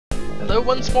Hello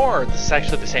once more! This is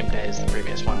actually the same day as the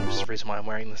previous one, which is the reason why I'm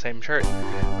wearing the same shirt.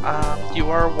 You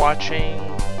are watching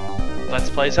Let's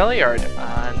Play Zeliard,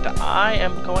 and I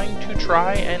am going to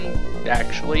try and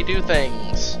actually do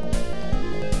things.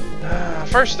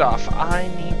 First off, I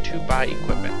need to buy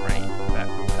equipment, right?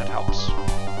 That helps.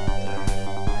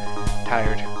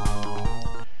 Tired.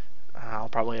 I'll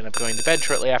probably end up going to bed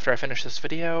shortly after I finish this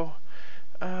video.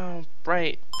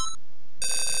 Right.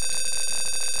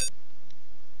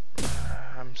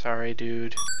 I'm sorry,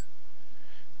 dude.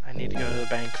 I need to go to the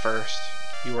bank first.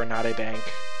 You are not a bank.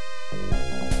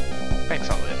 Bank's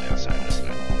all the way on the other side, isn't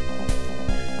it?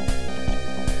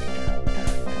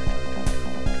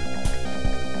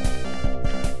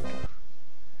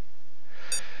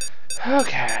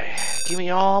 Okay. Give me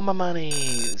all my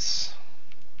monies.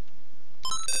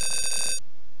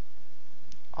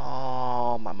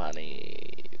 All my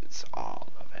monies. All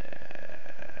of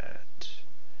it.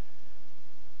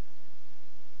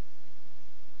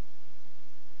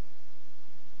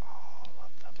 All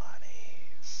of the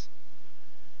monies.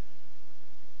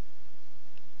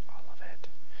 All of it.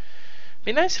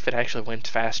 Be nice if it actually went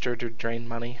faster to drain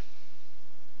money.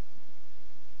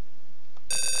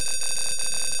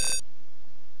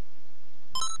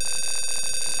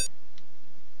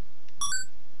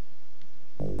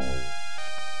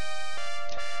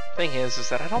 Thing is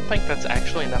that I don't think that's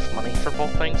actually enough money for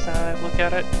both things now that I look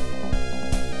at it.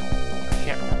 I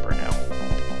can't remember now.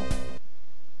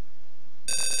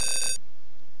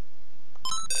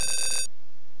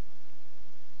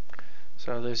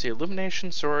 So there's the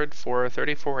illumination sword for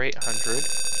 34,800,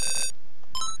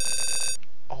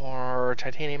 or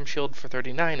titanium shield for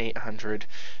 39,800.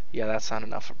 Yeah, that's not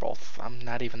enough for both. I'm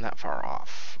not even that far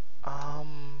off.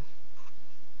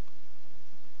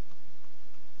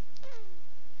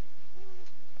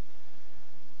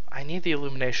 I need the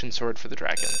illumination sword for the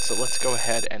dragon, so let's go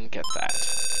ahead and get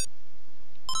that.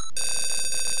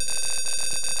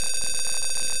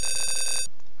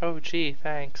 Oh gee,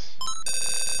 thanks.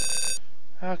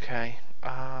 Okay,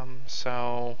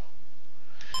 so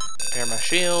repair my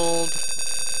shield.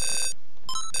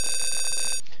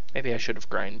 Maybe I should have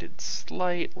grinded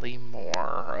slightly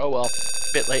more. Oh well,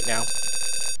 bit late now.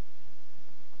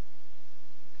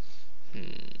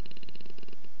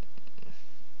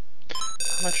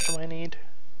 How much do I need?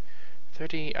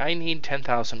 30. I need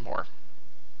 10,000 more.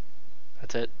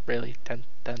 That's it, really?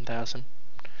 10,000?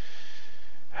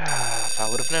 If I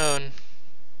would have known.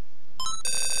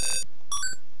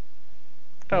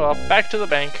 Oh well, back to the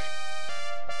bank.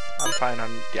 I'm fine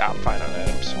on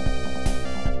items.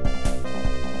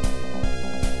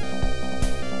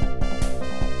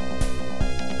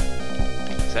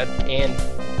 Said in.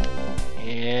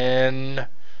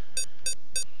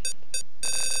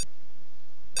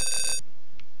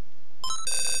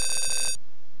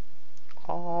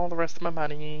 All the rest of my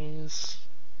monies.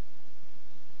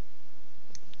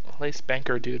 At least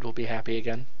banker dude will be happy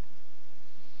again.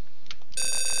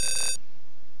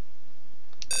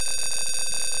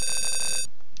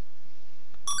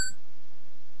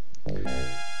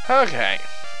 Okay.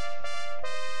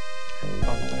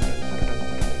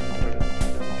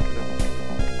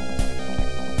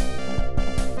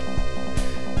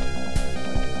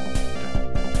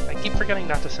 I keep forgetting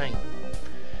not to sing.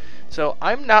 So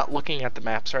I'm not looking at the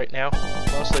maps right now,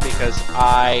 mostly because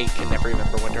I can never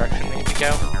remember what direction I need to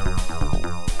go.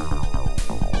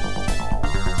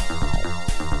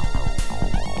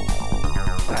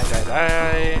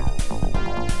 Die.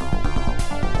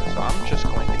 So I'm just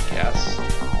going to guess.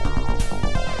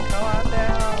 Come on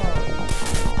down.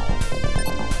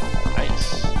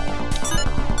 Nice.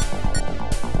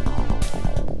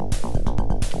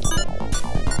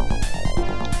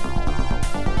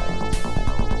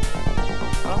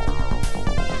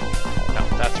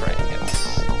 That's right, it's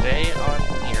stay on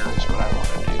here is what I want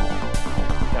to do.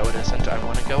 No, it isn't. I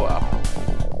want to go up.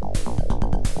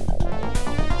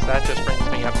 So that just brings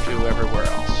me up to everywhere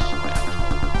else.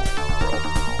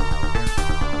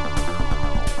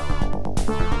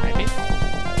 Maybe?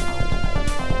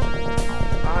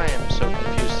 I am so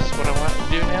confused. This is what I want to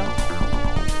do now.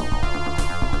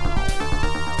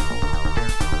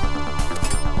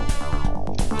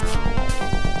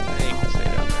 You can stay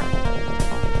down there.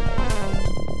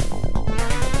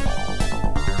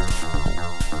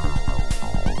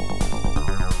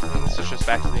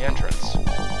 Back to the entrance.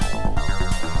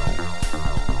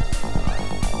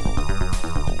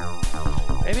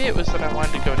 Maybe it was that I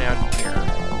wanted to go down here.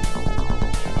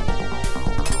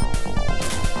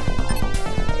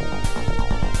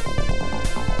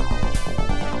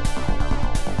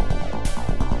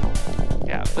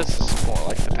 Yeah, this is more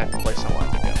like the type of place I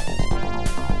wanted to go.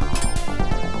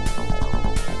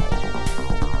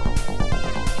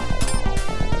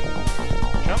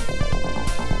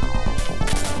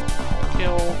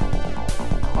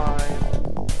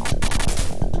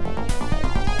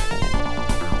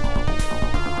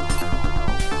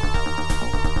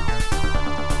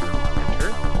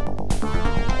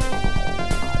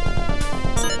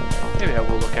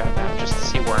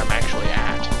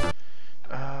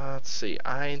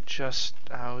 I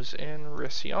was in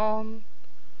Roussillon.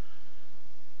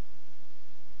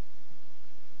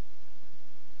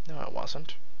 No, I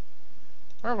wasn't.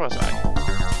 Where was I?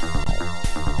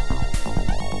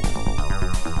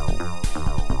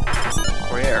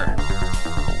 Where?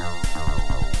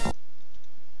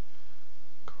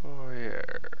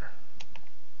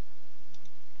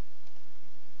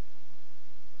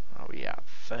 Oh yeah,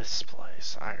 this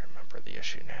place. I remember the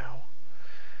issue now.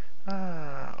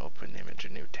 Open image, a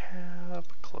new tab,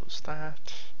 close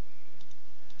that.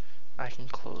 I can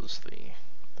close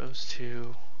those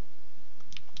two.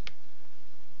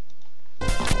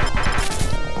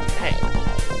 Hey,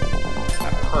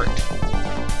 that hurt.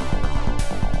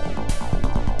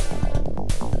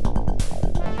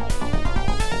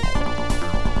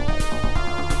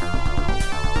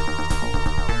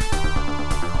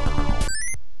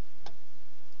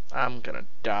 I'm gonna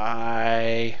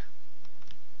die.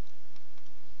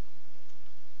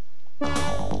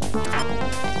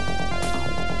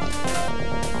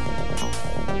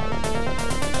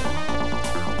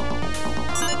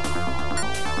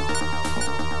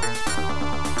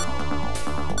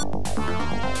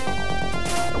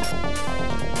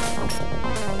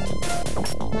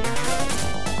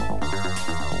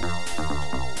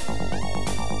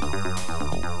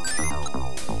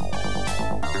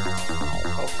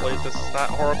 Hopefully this is not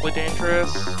horribly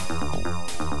dangerous. So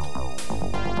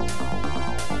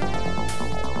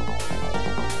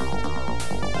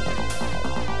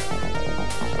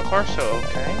far so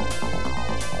okay.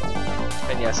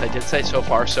 And yes, I did say so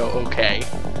far so okay.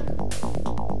 Give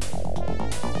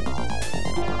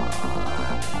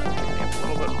me a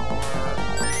little bit more.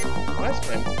 Why is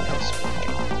my mouse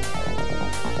working?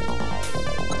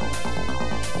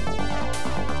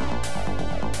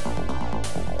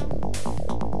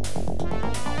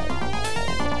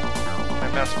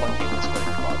 Mouse blinking is going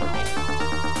to bother me.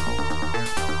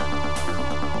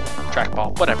 Trackball,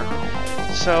 whatever.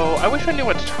 So, I wish I knew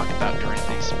what to talk about during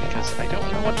these, because I don't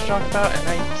know what to talk about, and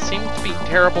I seem to be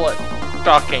terrible at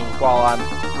talking while I'm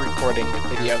recording a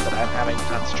video that I'm having to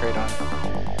concentrate on.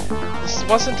 This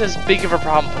wasn't as big of a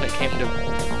problem when it came to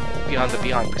Beyond the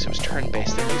Beyond, because it was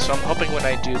turn-based at least, so I'm hoping when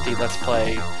I do the Let's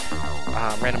Play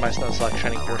Randomized Node Select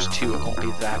Shining Force 2, it won't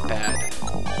be that bad.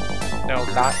 No,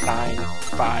 not 9,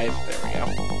 5, there we go.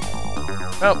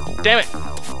 Oh, damn it!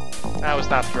 That was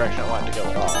not the direction I wanted to go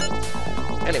at all.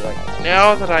 Anyway,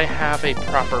 now that I have a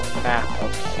proper map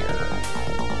of here.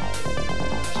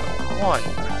 So, 1,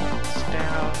 it's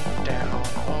down, down,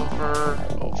 over,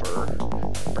 over,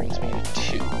 brings me to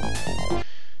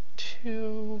 2.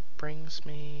 2 brings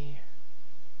me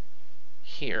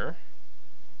here,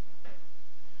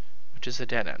 which is a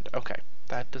dead end. Okay,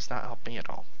 that does not help me at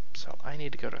all. So I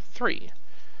need to go to 3.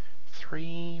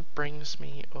 3 brings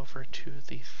me over to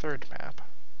the third map.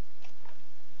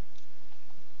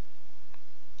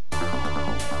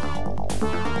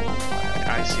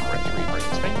 I see where 3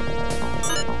 brings me.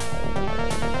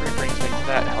 3 brings me to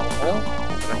that hellhole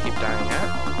that I keep dying at.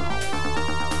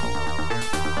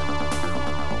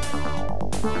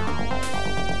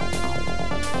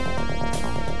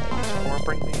 Does 4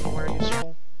 bring me anywhere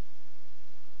useful?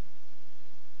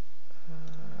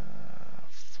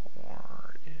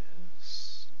 4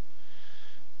 is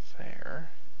there.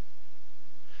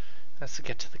 That's to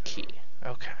get to the key.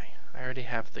 Okay, I already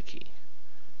have the key.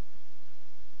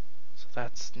 So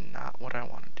that's not what I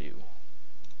want to do.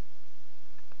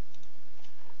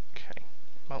 Okay,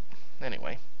 well,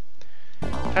 anyway.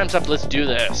 Time's up, let's do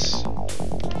this.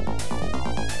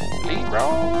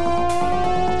 Leroy!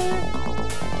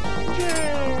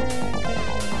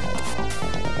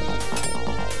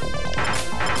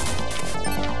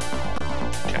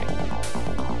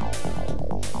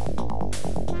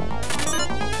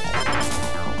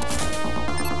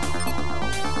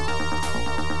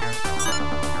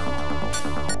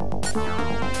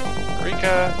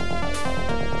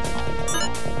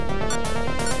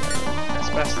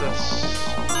 Asbestos.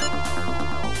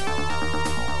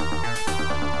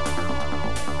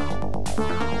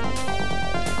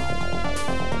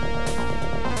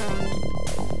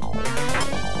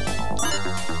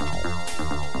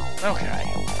 Okay.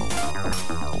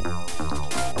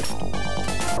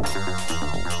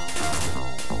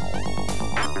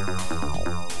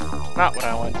 Not what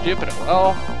I wanted to do, but it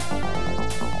will.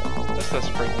 This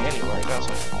doesn't bring me anywhere, does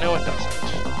it? No, it doesn't.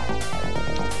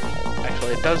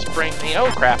 Actually, it does bring me...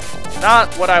 Oh, crap.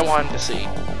 Not what I wanted to see.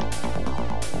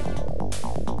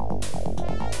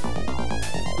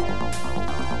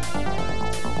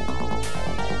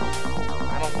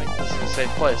 I don't think this is a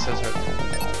safe place, is it?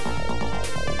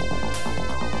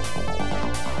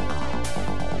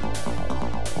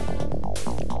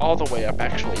 all the way up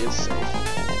actually is safe.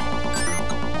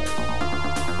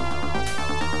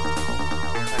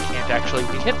 I can't actually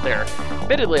be hit there.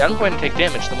 Admittedly, I'm going to take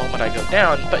damage the moment I go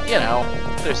down, but you know,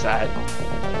 there's that.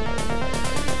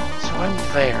 So I'm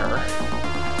there.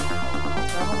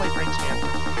 That only brings me up to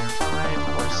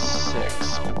 5 or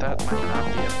 6, but that might not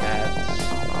be a bad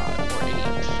spot. Or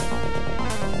 8.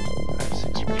 5, 6,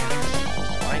 or 8.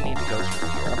 So I need to go through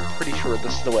here. I'm pretty sure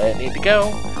this is the way I need to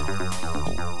go.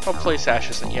 Hopefully Sash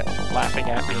isn't yet laughing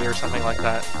at me or something like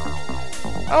that.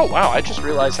 Oh wow, I just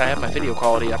realized I have my video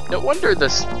quality up. No wonder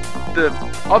the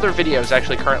other video is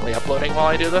actually currently uploading while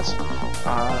I do this.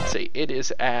 Let's see, it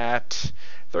is at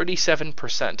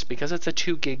 37% because it's a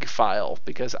 2 gig file,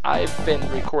 because I've been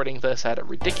recording this at a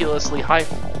ridiculously high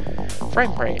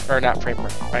frame rate, or not frame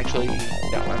rate, actually,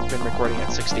 no, I've been recording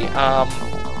at 60.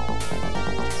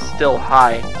 Still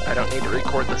high. I don't need to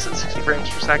record this at 60 frames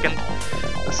per second.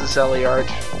 This is Zeliard.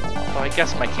 Well, I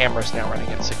guess my camera's now running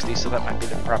at 60, so that might be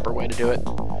the proper way to do it.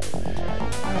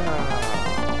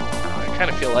 I kind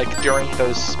of feel like during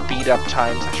those speed up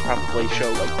times I should probably show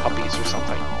like puppies or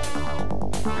something.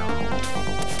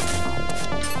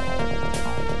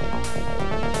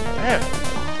 Man.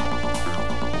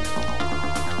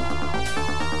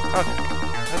 Okay,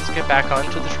 let's get back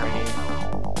onto the train.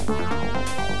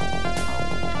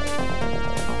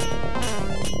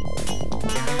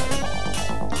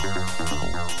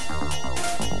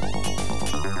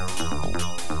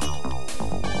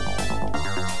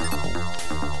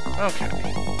 Okay.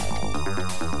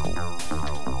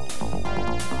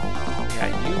 Yeah,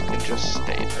 you can just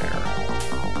stay there.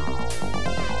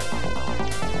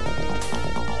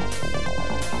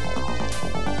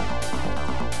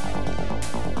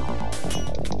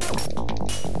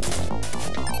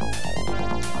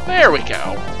 There we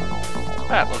go.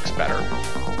 That looks better.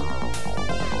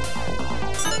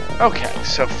 Okay,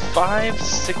 so 5,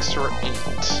 6, or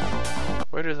 8.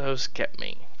 Where do those get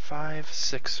me? 5,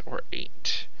 6, or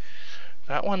 8.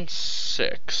 That one's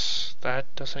 6. That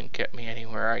doesn't get me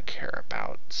anywhere I care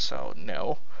about, so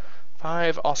no.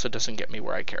 5 also doesn't get me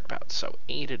where I care about, so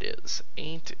 8 it is.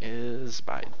 8 is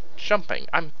by jumping.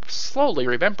 I'm slowly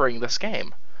remembering this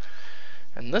game.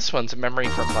 And this one's a memory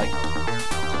from, like,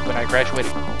 when I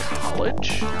graduated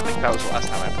college? I think that was the last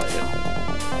time I played it.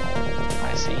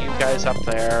 I see you guys up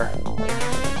there.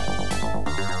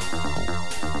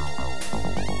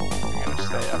 You're gonna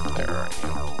stay up there, aren't you?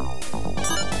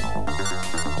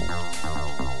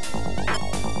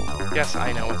 Yes,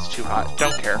 I know it's too hot.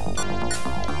 Don't care.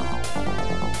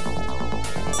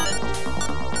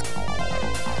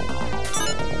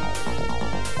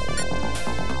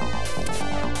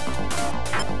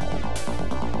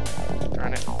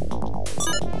 Darn it.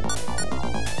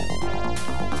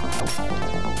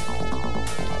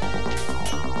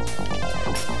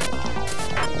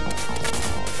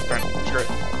 Darn it. Screw it.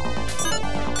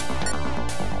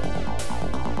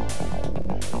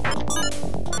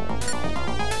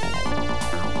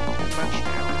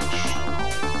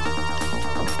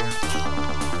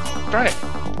 Darn it!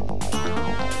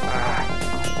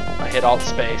 I hit alt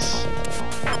space.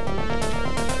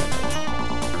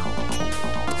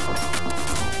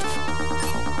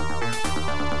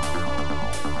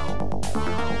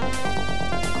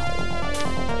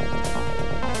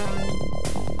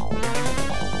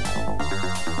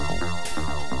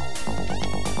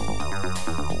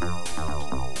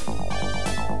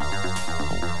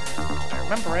 I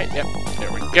remember right? Yep,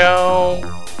 there we go.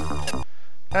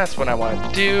 That's what I wanted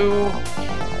to do.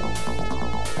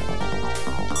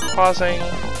 Pausing,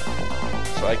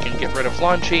 so I can get rid of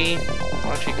Launchy.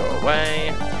 Launchy, go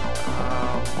away.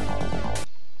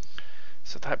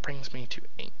 So that brings me to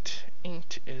 8.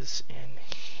 8 is in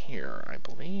here, I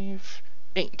believe.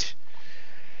 8.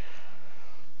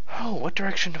 Oh, what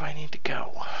direction do I need to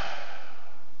go?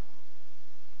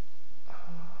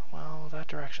 Well, that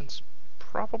direction's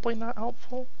probably not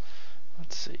helpful.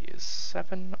 Let's see, is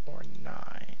 7 or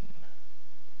 9?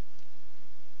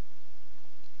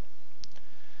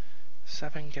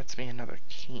 7 gets me another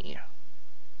key.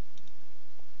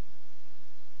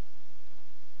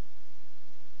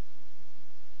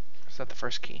 Is that the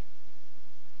first key?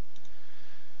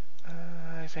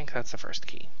 I think that's the first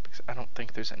key, because I don't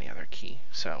think there's any other key,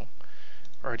 so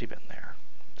already been there.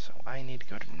 So I need to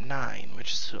go to 9,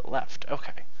 which is to the left.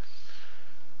 Okay.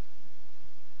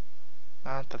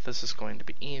 Not that this is going to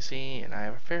be easy, and I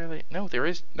have a fairly... No, there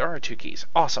are 2 keys.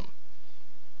 Awesome.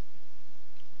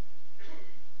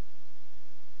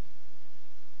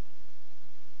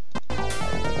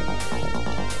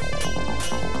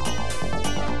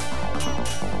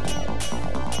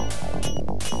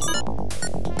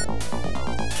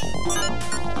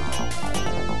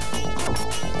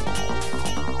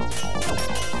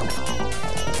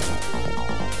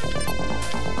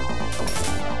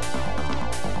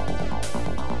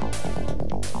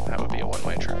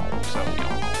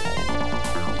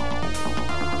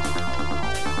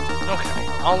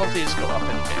 all of these go up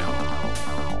and down.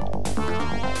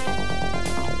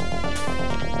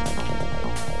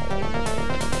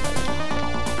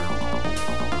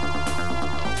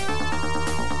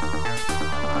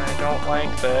 I don't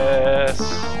like this.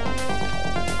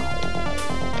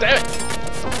 Damn it!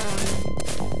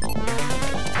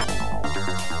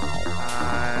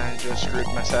 I just screwed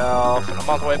myself, and I'm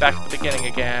all the way back at the beginning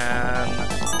again.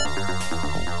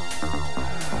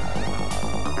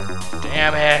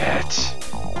 Damn it!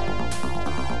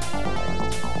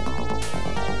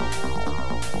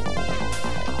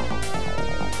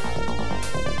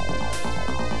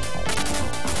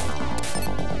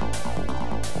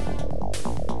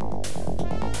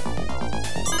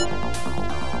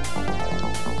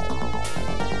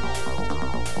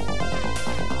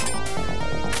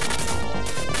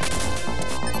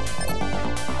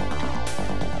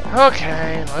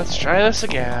 Okay, let's try this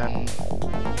again.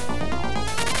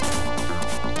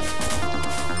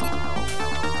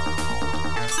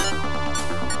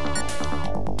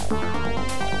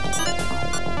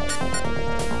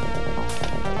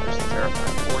 There's the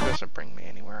terrifying 4 doesn't bring me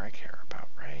anywhere I care about,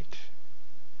 right?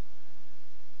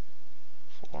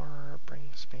 4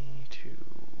 brings me to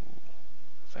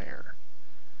there.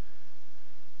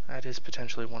 That is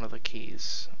potentially one of the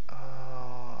keys.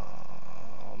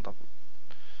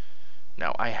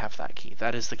 No, I have that key.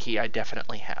 That is the key I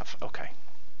definitely have. Okay.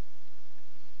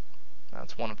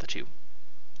 That's one of the 2.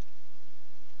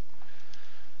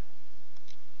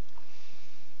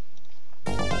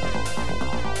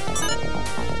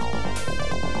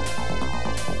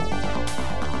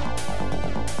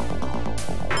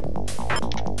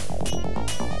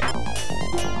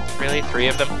 Really? 3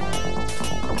 of them?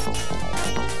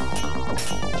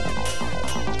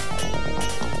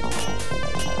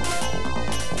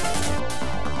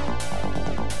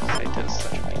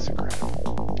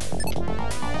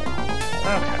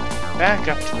 Back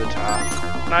up to the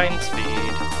top. 9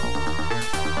 speed.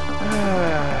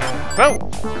 Whoa!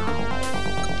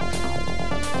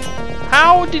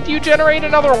 How did you generate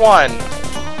another one?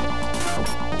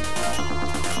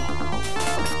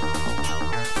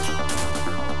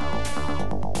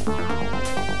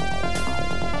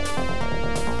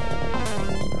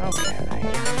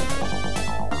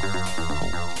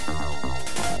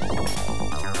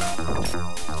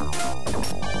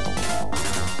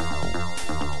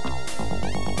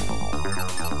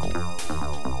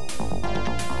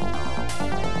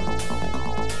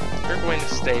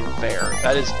 There.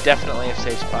 That is definitely a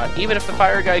safe spot. Even if the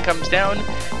fire guy comes down,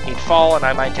 he'd fall and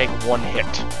I might take 1 hit.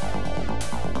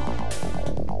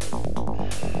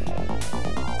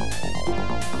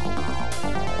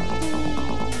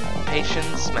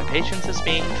 Patience. My patience is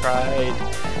being tried.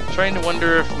 I'm trying to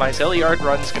wonder if my Zeliard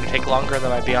run is going to take longer than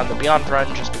my Beyond the Beyond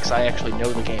run, just because I actually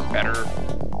know the game better.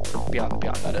 Beyond the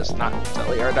Beyond, that is. Not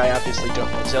Zeliard. I obviously don't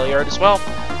know Zeliard as well.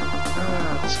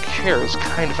 This chair is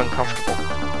kind of uncomfortable.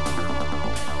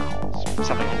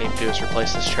 Something I need to do is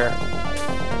replace this chair.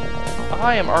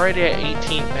 I am already at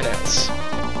 18 minutes.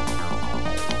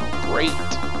 Great.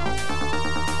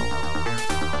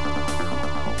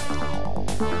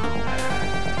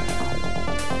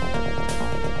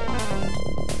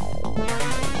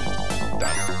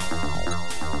 Done.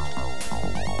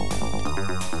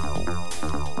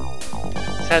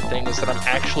 Sad thing is that I'm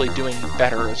actually doing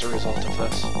better as a result of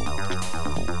this.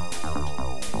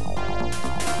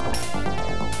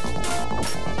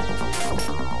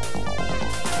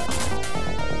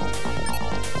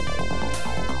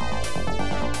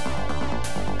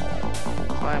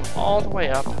 All the way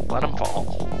up, let him fall.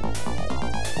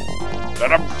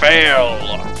 Let him fail!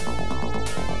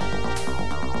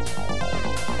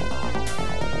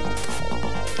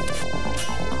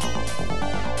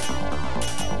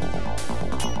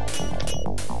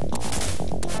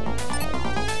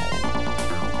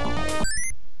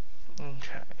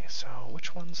 Okay, so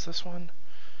which one's this one?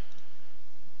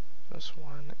 This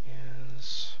one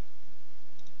is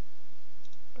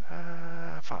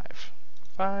 5.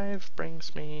 5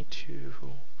 brings me to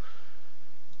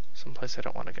someplace I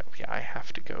don't want to go. Yeah, I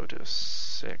have to go to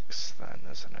 6 then,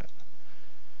 isn't it?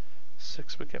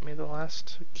 6 would get me the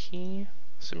last key,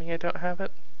 assuming I don't have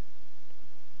it.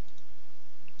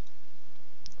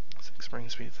 6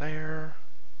 brings me there.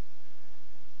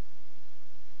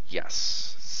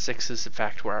 Yes, 6 is in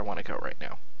fact where I want to go right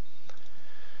now.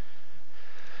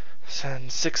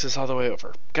 And 6 is all the way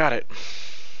over. Got it.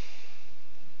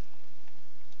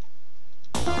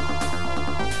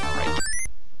 Right.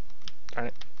 Darn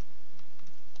it.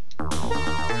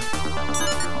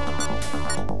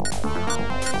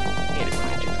 Hate it when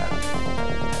I do that.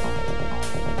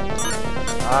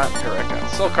 Ah, here I go.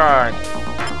 Soul card.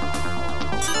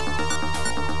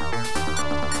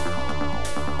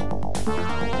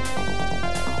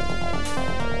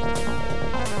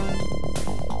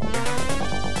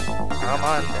 Come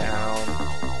on down.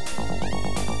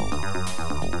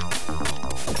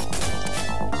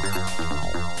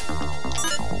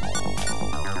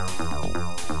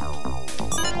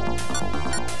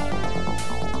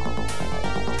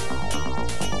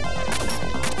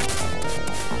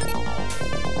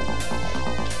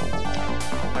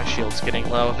 My shield's getting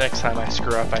low. Next time I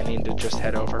screw up, I need to just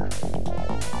head over.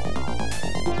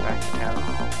 Back to town.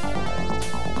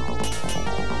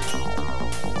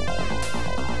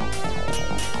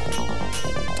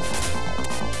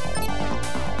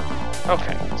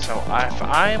 Okay, so if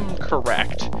I'm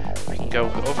correct, I can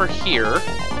go over here. Like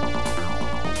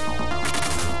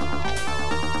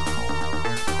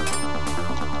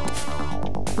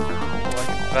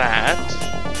that.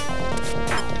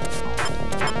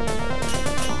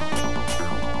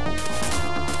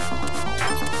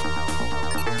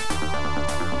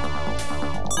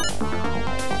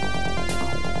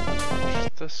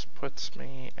 This puts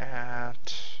me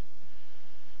at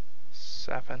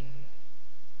 7.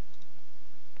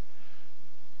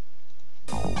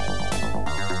 And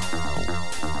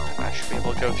I should be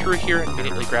able to go through here and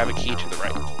immediately grab a key to the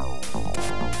right.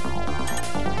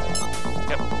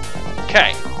 Yep.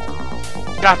 Okay.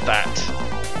 Got that.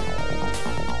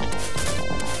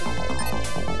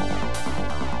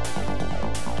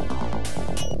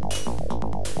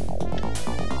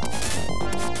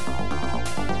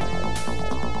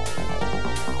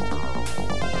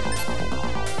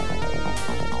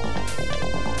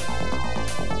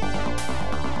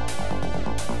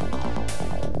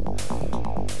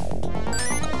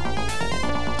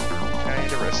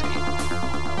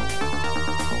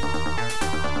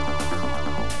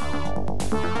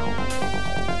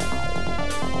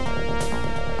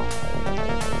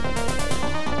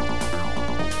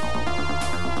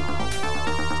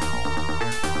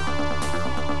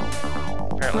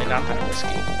 Apparently not that risky.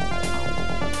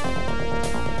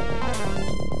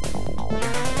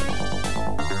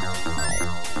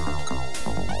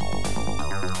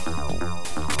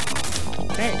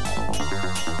 Okay.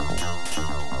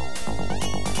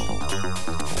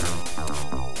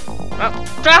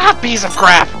 Ah, piece of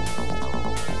crap!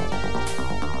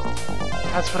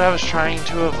 That's what I was trying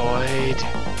to avoid.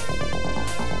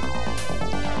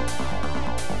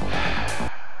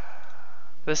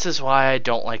 This is why I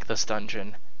don't like this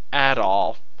dungeon at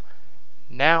all.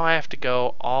 Now I have to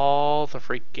go all the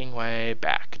freaking way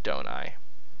back, don't I?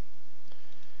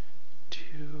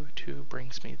 2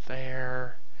 brings me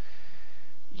there.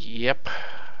 Yep.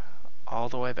 All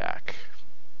the way back.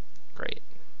 Great.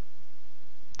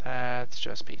 That's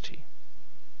just peachy.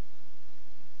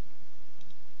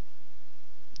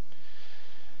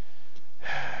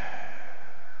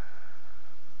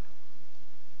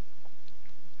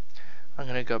 I'm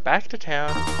gonna go back to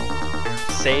town,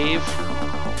 save,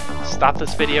 stop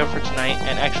this video for tonight,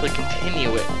 and actually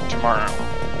continue it tomorrow.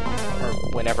 Or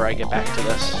whenever I get back to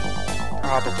this.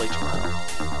 Probably tomorrow.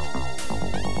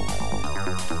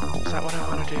 Is that what I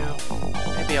want to do?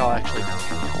 Maybe I'll actually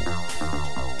continue.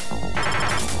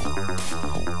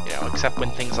 You know, except when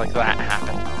things like that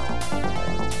happen.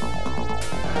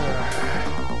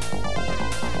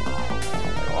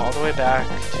 Go all the way back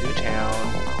to town.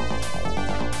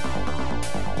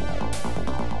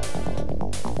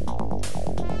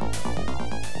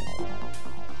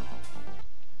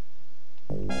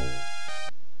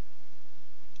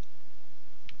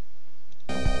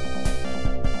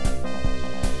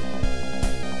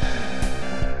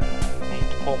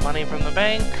 Money from the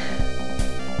bank.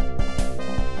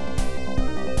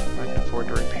 I can afford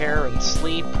to repair and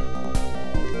sleep.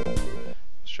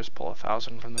 Let's just pull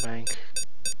 1,000 from the bank.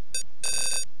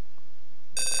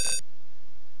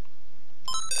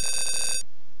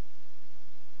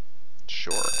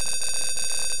 Sure.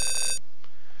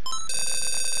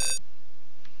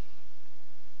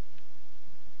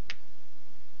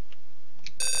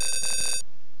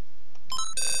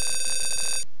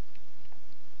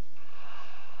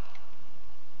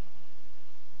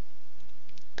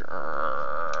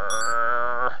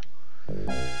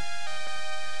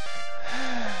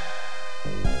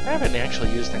 I haven't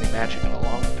actually used any magic in a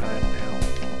long time now.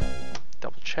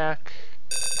 Double check.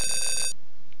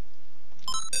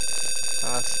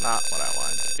 No, that's not what I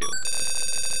wanted to do.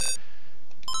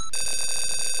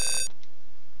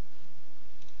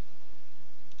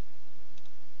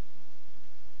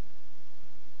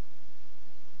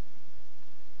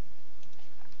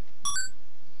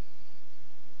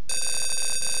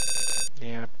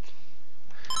 Yeah.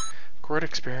 Court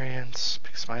experience,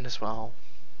 because might as well.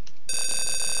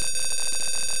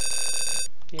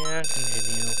 Yeah,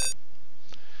 continue.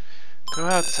 Go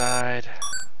outside.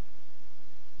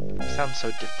 You sound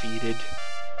so defeated.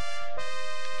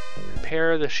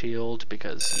 Repair the shield,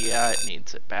 because, yeah, it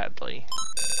needs it badly.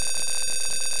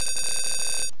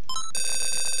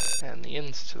 And the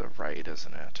inn's to the right,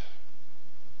 isn't it?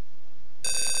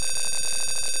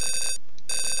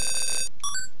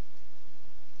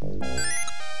 I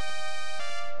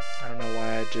don't know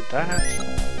why I did that.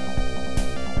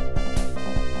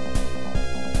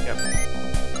 Yep.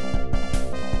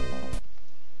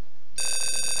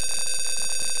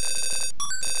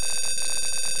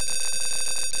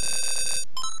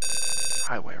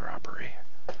 Highway robbery.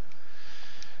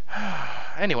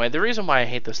 Anyway, the reason why I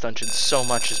hate this dungeon so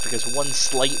much is because one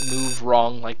slight move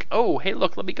wrong, like, oh, hey,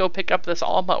 look, let me go pick up this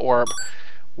Alma orb,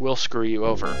 will screw you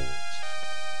over.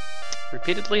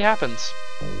 Repeatedly happens.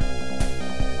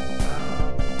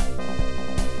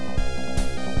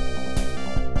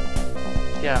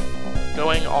 Yeah,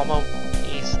 going Alma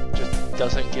East just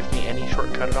doesn't give me any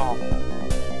shortcut at all.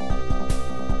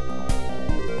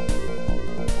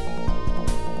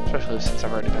 Especially since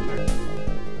I've already been there.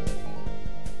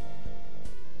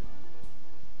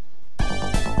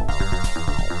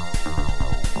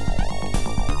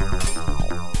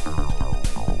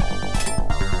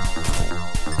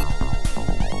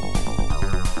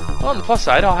 Well, on the plus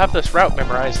side, I'll have this route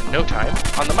memorized in no time.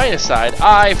 On the minus side,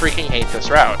 I freaking hate this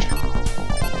route.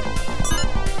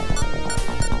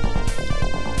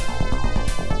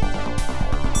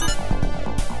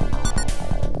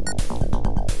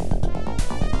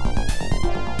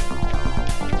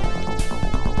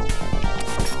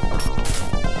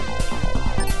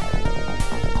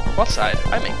 Plus side,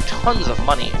 I make tons of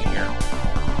money in here.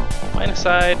 Minus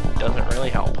side, doesn't really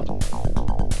help.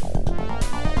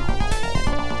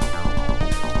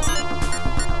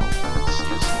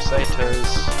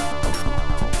 Citas.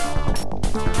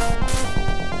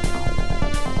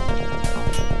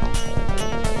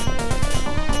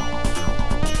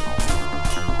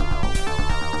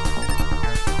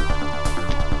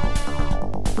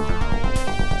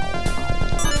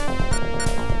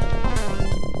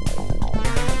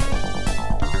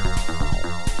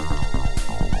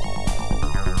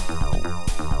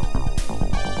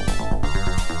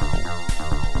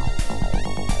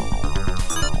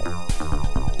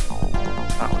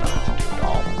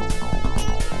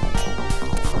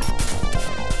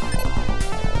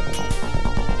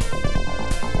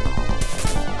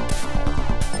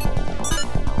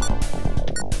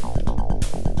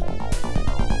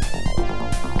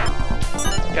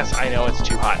 I know it's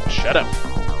too hot. Shut up.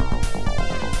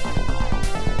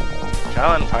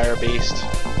 Come on, Fire Beast.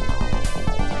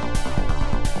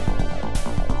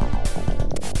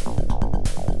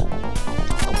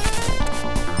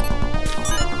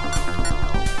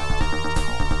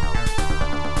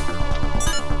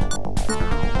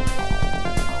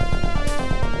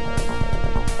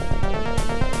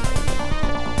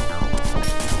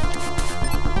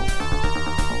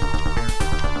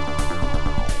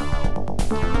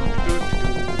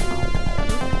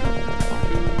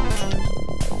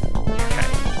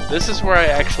 This is where I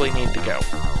actually need to go.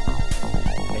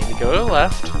 I need to go to the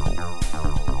left.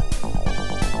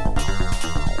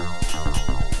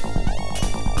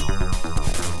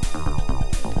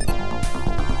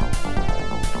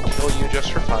 Kill you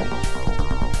just for fun.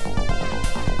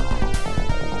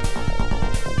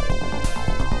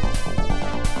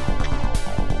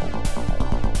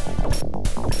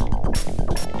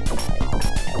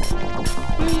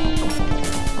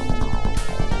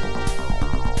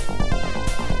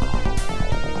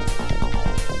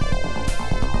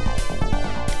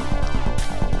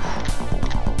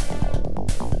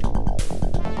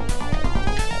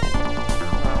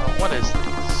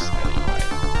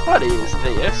 What is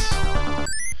this?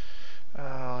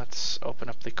 Let's open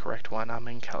up the correct one. I'm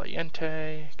in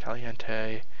Caliente.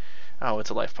 Caliente. Oh, it's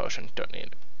a life potion. Don't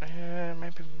need it.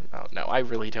 Maybe. Oh, no, I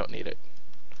really don't need it.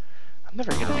 I'm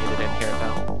never gonna need it in here,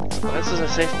 though. So this is a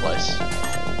safe place.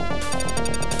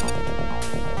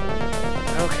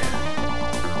 Okay.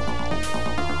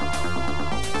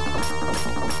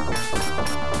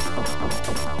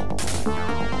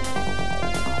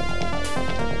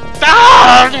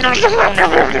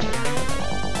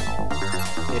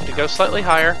 Need to go slightly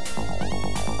higher.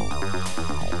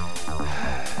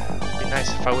 It'd be nice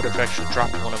if I would have actually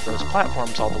dropped one of those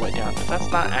platforms all the way down, but that's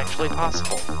not actually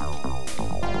possible.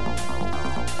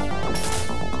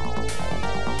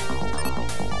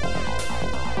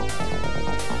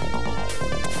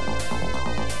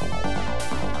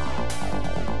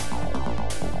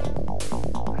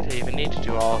 I didn't even need to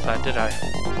do all of that, did I?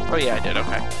 Oh yeah, I did,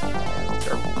 okay.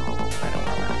 Sure. I know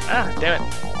where I'm at. Ah, damn it.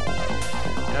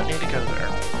 Don't need to go there.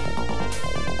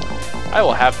 I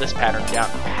will have this pattern down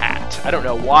pat. I don't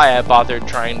know why I bothered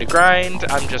trying to grind.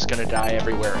 I'm just gonna die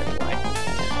everywhere anyway.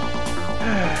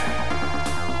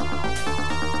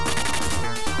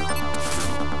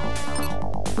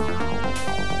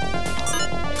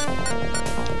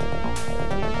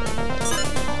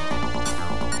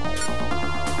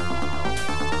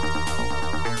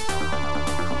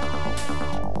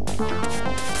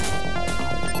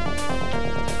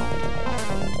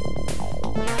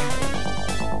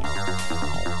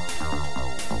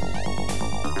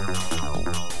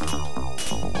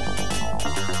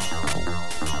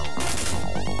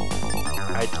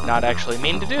 I did not actually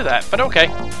mean to do that, but okay.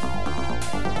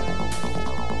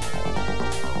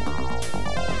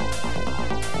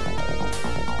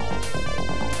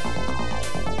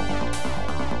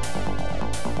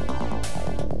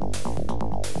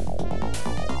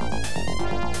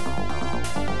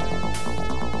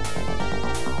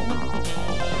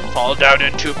 Fall down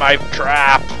into my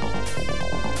trap!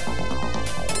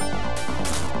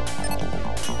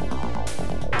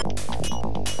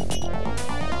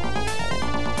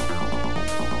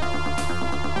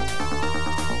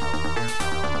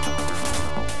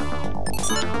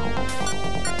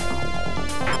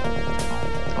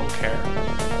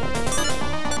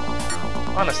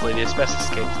 Honestly, the asbestos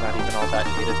escape's not even all that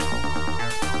needed.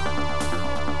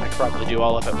 I could probably do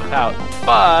all of it without,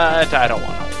 but I don't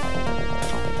want to.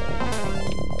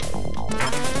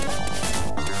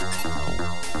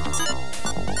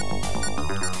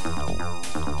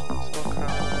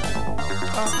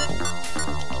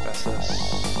 Asbestos.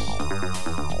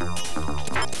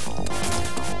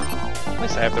 At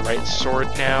least I have the right sword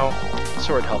now. The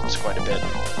sword helps quite a bit.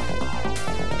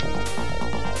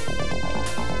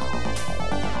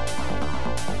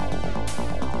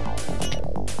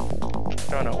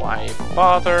 Don't know why I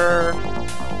bother.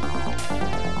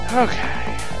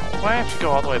 Okay. Do I have to go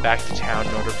all the way back to town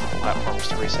in order for the platforms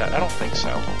to reset? I don't think so.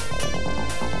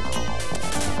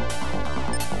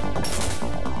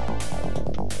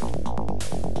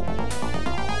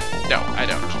 No, I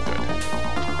don't. Good.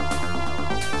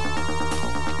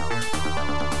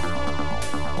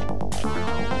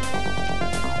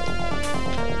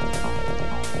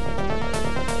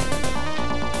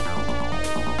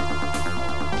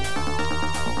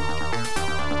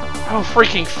 Oh,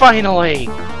 freaking finally!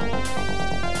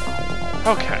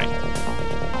 Okay.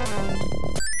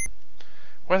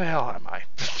 Where the hell am I?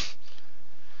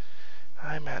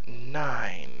 I'm at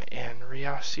 9 in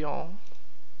Reaction.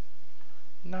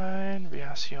 9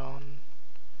 Reaction.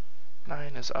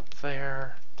 9 is up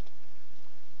there.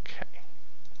 Okay.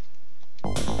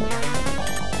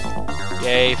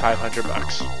 Yay, 500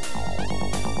 bucks.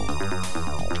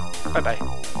 Bye-bye.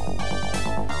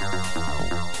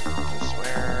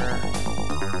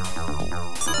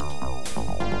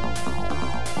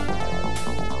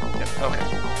 Okay.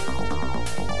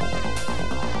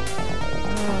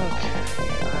 Okay,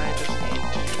 I just need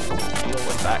to deal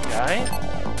with that guy.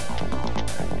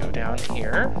 Go down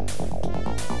here.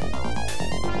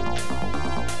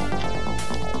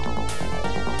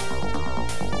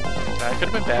 That could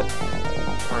have been bad.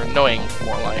 Or annoying,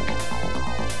 more like.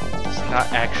 It's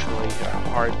not actually a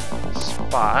hard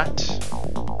spot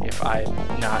if I'm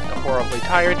not horribly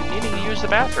tired and needing to use the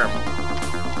bathroom.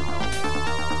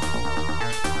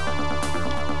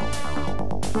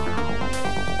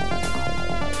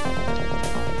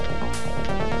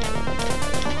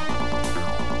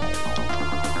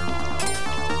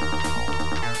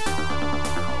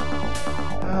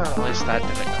 At least that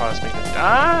didn't cause me to die.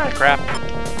 Ah, crap.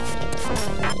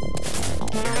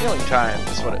 Healing time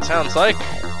is what it sounds like.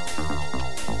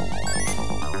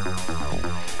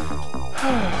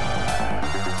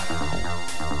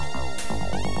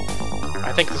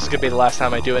 I think this is gonna be the last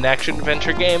time I do an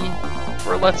action-adventure game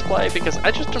for a Let's Play, because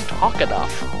I just don't talk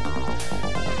enough.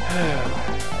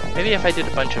 Maybe if I did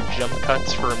a bunch of jump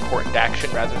cuts for important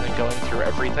action rather than going through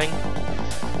everything.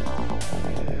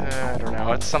 I don't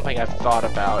know, it's something I've thought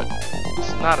about.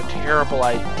 It's not a terrible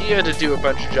idea to do a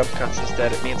bunch of jump cuts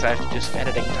instead. It means I have to do some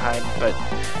editing time, but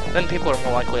then people are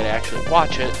more likely to actually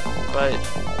watch it, but at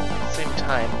the same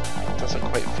time, it doesn't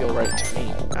quite feel right to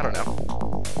me. I don't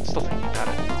know. I'm still thinking about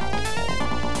it.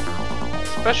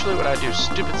 Especially when I do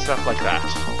stupid stuff like that.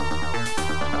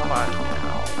 Come on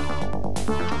now.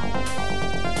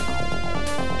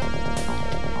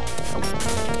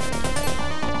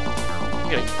 I'm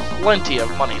getting plenty of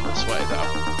money this way,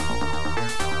 though.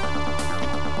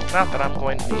 Not that I'm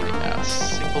going to need a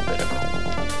single bit of it.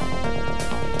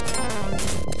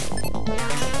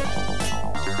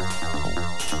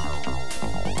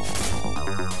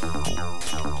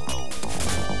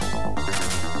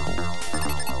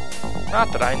 Not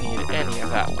that I need any of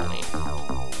that money.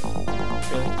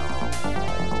 Really?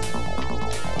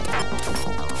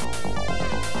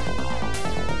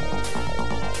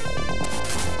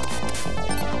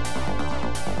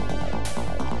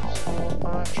 So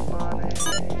much money.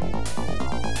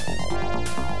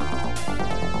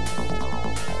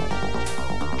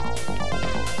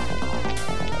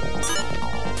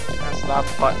 That's not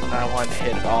the button I wanted to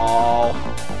hit at all.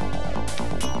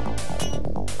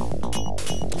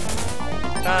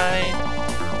 Die.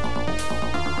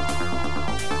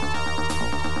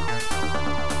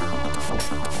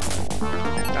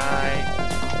 Die.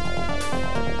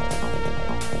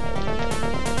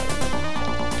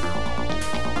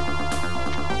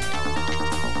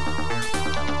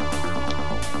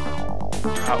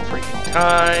 Out freaking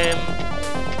time.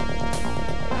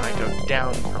 I go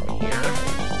down from here.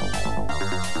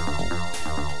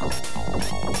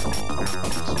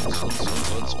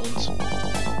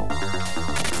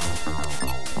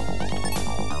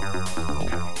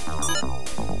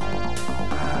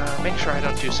 Make sure I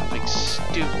don't do something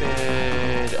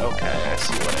stupid. Okay, I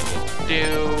see what I need to do.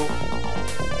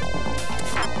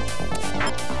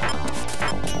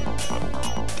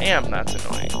 Damn, that's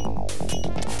annoying.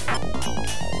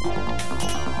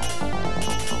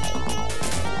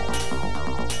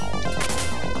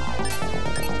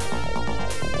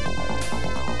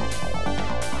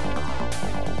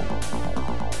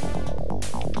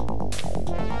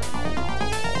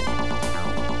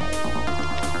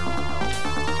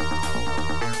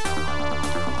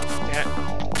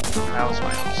 That was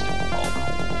my own stupid fault.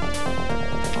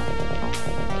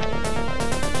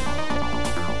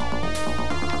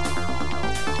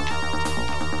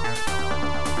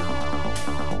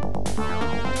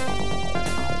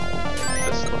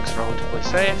 This looks relatively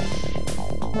safe.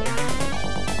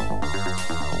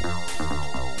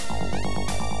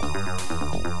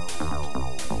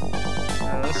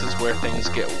 Now this is where things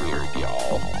get weird,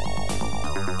 y'all.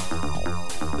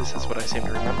 This is what I seem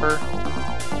to remember.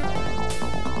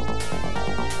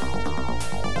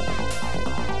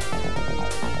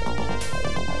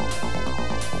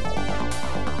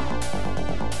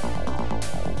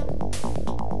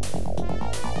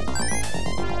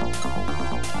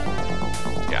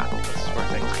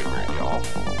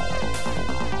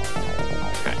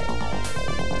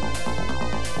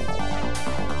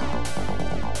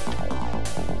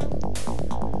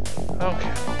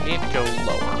 Okay, need to go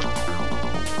lower.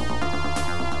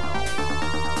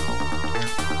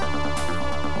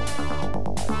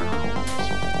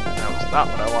 That was not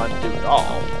what I wanted to do at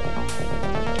all.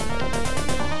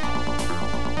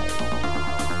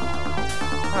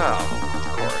 Oh, of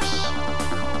course.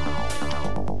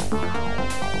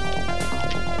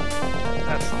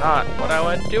 That's not what I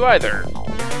wanted to do either.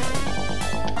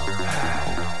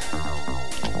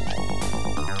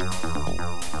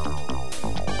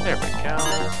 There we go.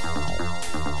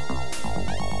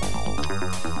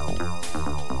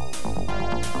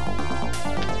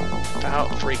 About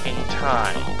freaking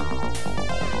time.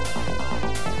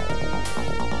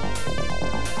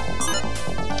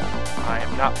 I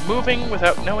am not moving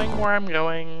without knowing where I'm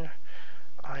going.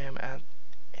 I am at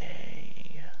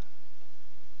a...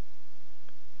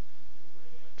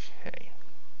 Okay.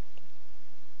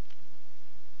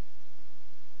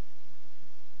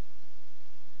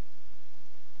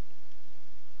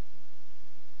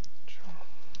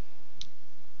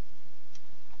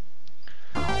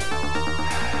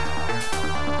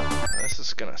 This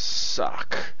is gonna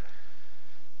suck.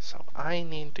 So I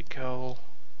need to go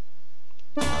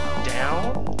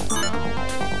down?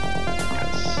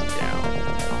 Yes, down.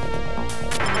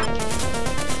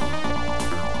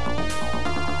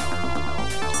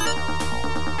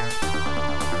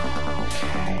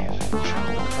 Okay, jump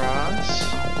across.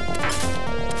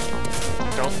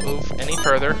 Don't move any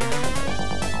further.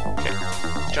 Okay,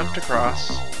 jumped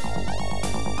across.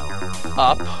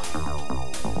 Up.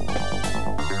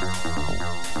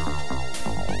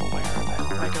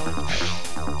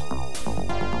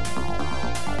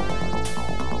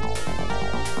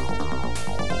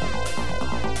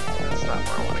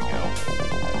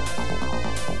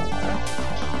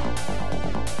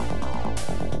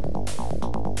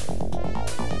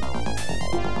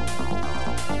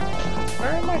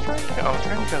 Where am I trying to go? Oh, I'm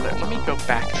trying to go there. Let me go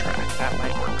backtrack. That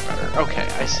might work better. Okay,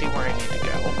 I see where I need to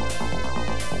go.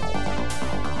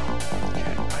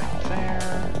 Okay, I'm there.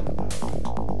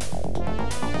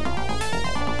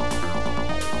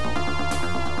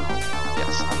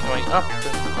 Yes, I'm going up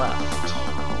then left.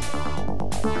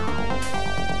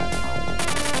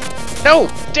 No!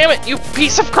 Damn it, you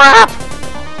piece of crap!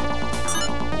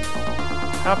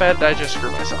 How bad did I just screw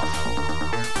myself?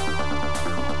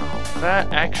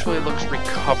 That actually looks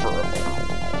recoverable.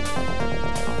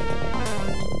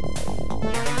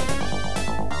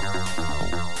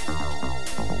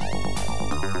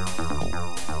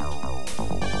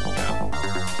 Yeah,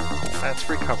 that's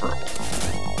recoverable.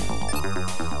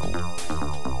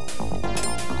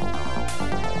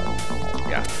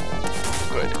 Yeah,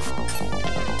 good.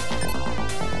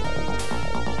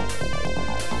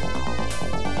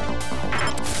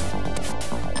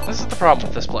 This is the problem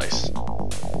with this place.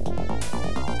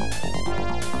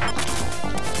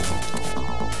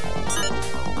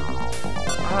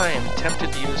 I am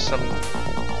tempted to use some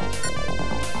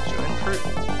chewing fruit.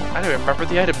 I don't even remember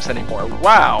the items anymore.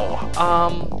 Wow.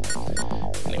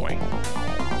 Anyway.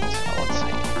 So let's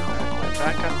see. We're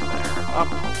back up there.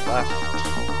 Up, left.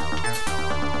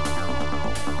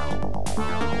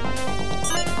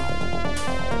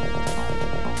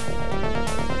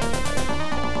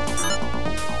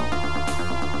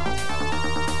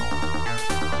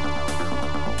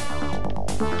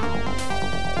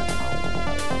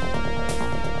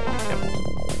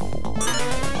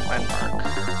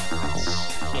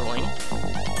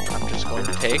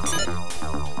 Take.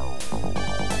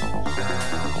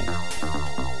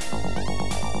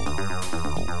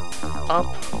 Up,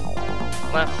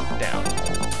 left, down.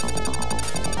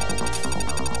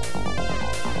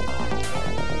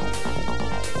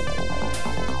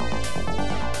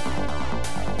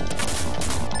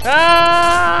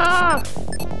 Ah!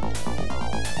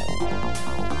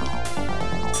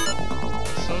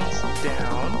 This one's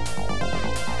down.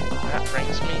 That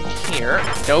brings me here.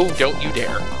 No, don't you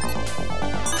dare.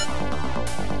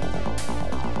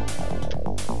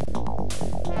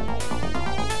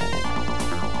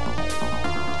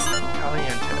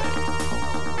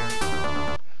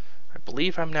 I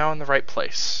believe I'm now in the right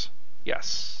place.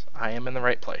 Yes, I am in the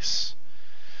right place.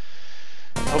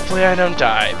 Hopefully I don't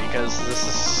die, because this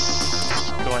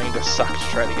is going to suck to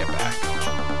try to get back.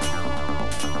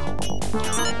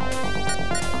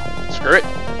 Screw it.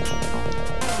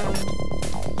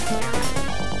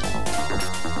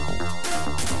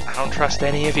 I don't trust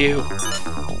any of you.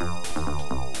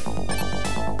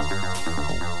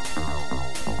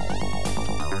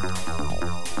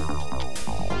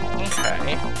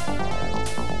 Okay.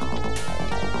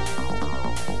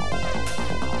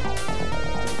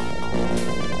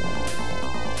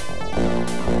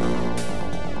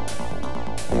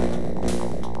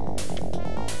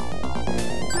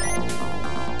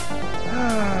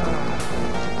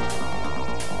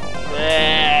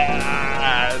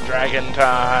 Dragon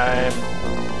time.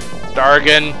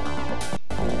 Dargon.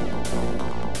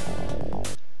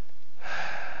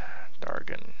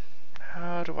 Dargon.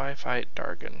 How do I fight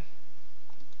Dargon?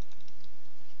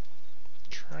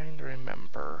 Trying to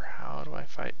remember. How do I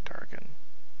fight Dargon?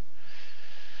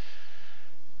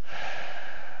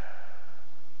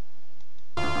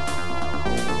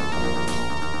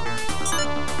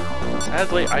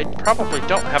 Sadly, I probably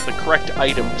don't have the correct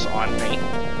items on me.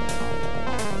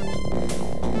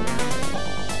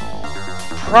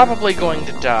 Probably going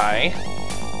to die.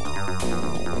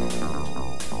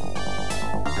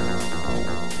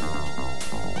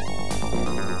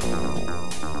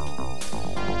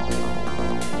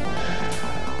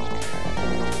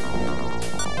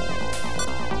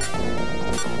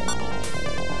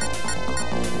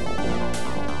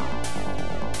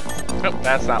 Nope,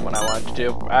 that's not what I wanted to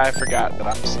do. I forgot that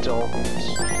I'm still...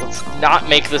 Let's not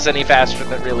make this any faster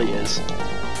than it really is.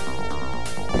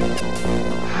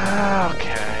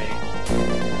 Okay.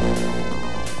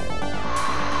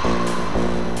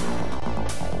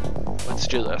 Let's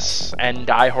do this. And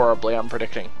die horribly, I'm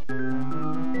predicting.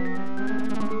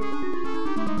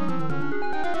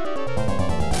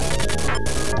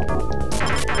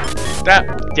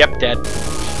 Yep, dead.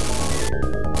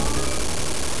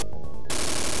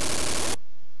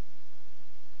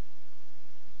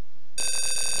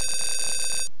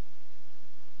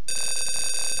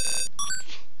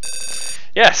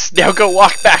 Yes, now go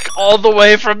walk back all the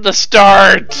way from the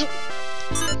start!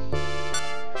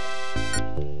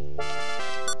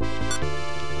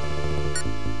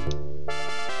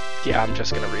 Yeah, I'm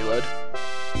just gonna reload.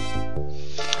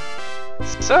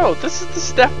 So, this is the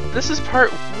step, this is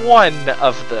part 1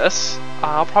 of this.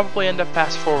 I'll probably end up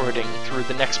fast forwarding through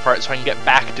the next part so I can get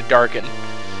back to Dargon.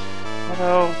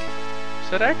 Although,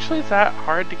 is it actually that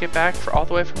hard to get back all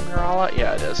the way from Murala?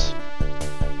 Yeah, it is.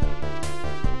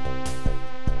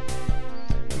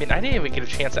 I mean, I didn't even get a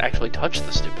chance to actually touch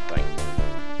the stupid thing.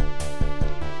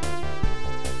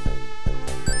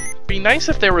 It'd be nice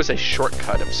if there was a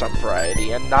shortcut of some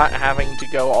variety and not having to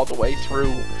go all the way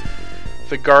through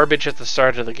the garbage at the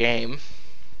start of the game.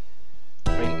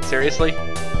 I mean, seriously?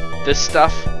 This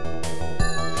stuff?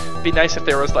 It'd be nice if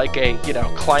there was like a, you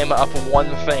know, climb up one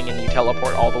thing and you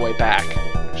teleport all the way back.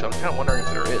 So I'm kind of wondering if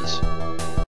there is.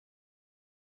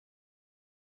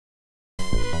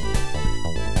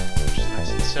 Which is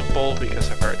nice and simple because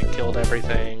I've already killed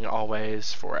everything,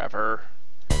 always, forever.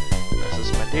 This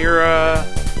is Madeira.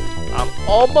 I'm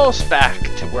almost back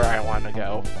to where I want to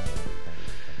go.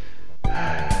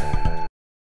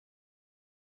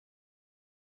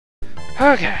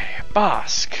 Okay,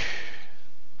 Bosk.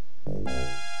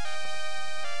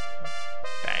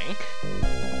 Bank. I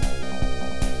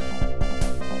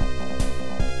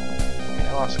mean,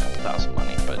 I lost a couple thousand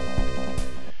money, but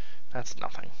that's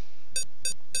nothing.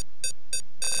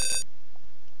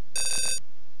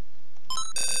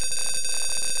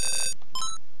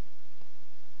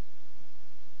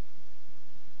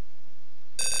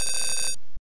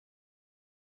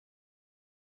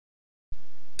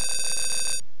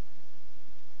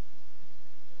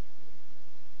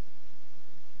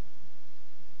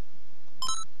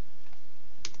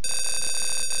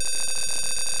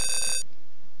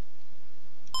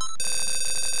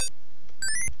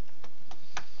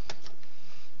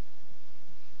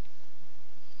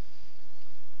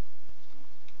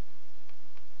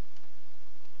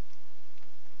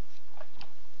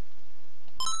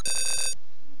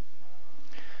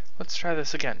 Let's try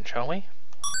this again, shall we?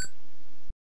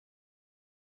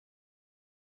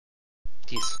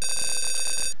 Yes.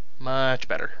 Much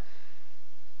better.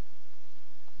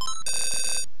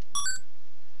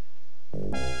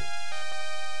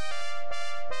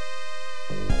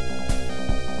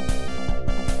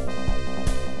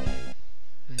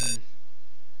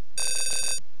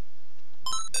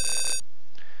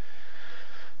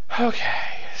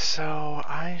 Okay, so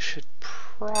I should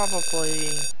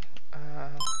probably...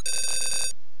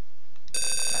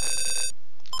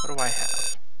 what do I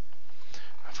have?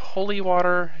 I have holy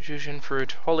water, Jujin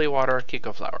fruit, holy water,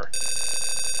 Kiko flower.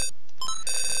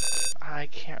 I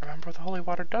can't remember what the holy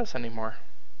water does anymore.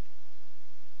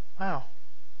 Wow.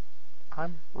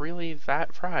 I'm really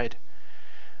that fried.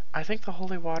 I think the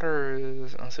holy water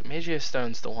is... unless it Magia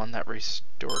Stone's the one that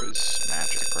restores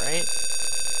magic, right?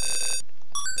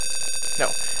 No,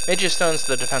 Magia Stone's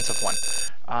the defensive one.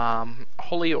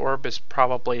 Holy Orb is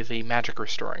probably the magic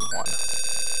restoring one.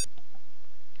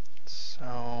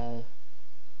 So...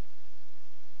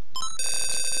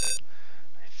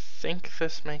 I think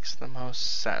this makes the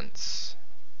most sense.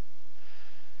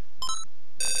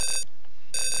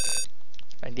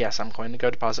 And yes, I'm going to go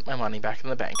deposit my money back in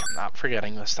the bank. I'm not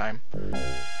forgetting this time. Ugh,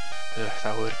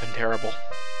 that would have been terrible.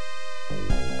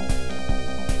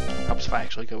 Helps if I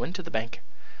actually go into the bank.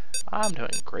 I'm doing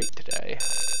great today.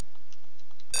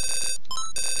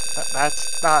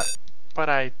 That's not what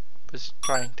I was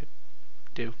trying to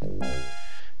do.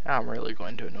 I'm really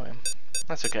going to annoy him.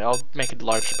 That's okay, I'll make a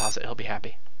large deposit, he'll be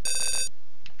happy.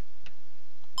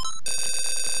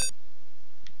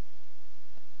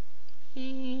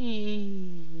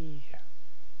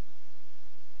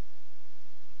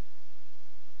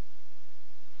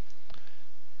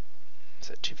 Is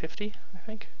it 250, I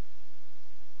think?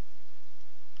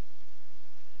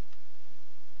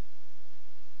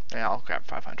 Yeah, I'll grab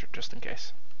 500 just in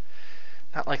case.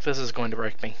 Not like this is going to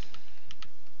break me.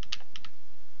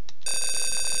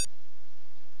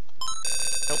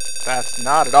 Nope, that's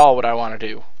not at all what I want to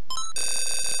do.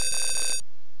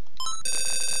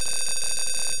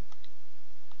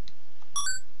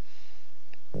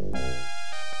 And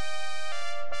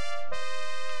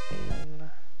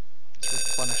let's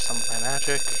replenish some of my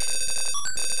magic.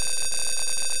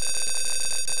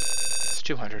 It's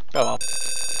 200. Oh well.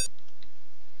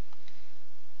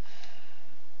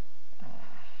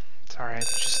 Sorry, I've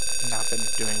just not been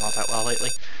doing all that well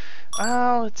lately.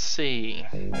 Let's see.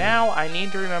 Now I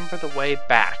need to remember the way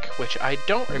back, which I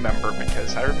don't remember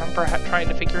because I remember trying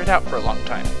to figure it out for a long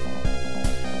time.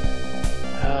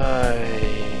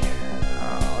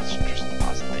 Let's just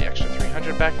deposit the extra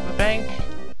 300 back in the bank.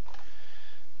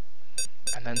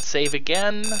 And then save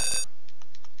again.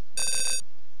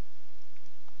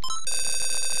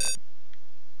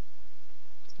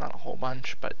 It's not a whole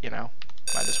bunch, but you know,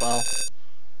 might as well.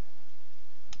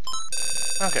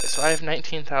 Okay, so I have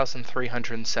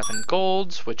 19,307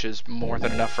 golds, which is more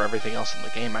than enough for everything else in the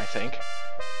game, I think.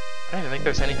 I don't even think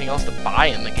there's anything else to buy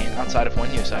in the game outside of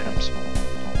one-use items.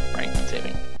 Right,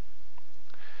 saving.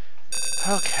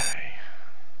 Okay.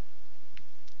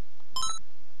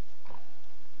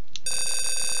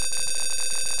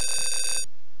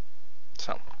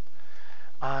 So,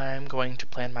 I'm going to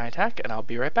plan my attack, and I'll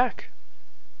be right back.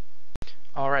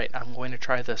 Alright, I'm going to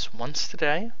try this once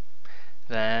today.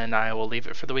 Then I will leave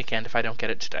it for the weekend if I don't get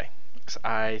it today.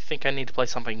 I think I need to play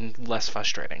something less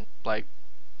frustrating, like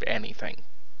anything.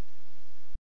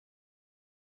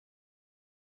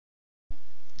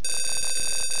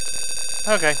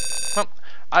 Okay, well,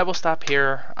 I will stop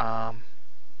here.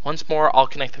 Once more, I'll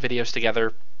connect the videos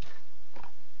together.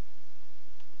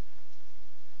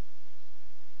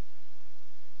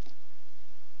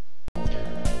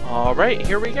 Alright,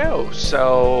 here we go.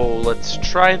 So, let's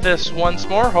try this once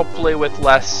more, hopefully with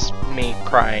less me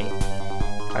crying.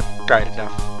 I've cried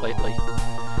enough lately.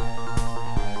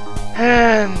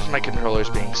 And my controller's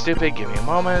being stupid, give me a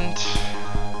moment.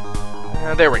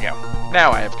 There we go.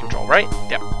 Now I have control, right?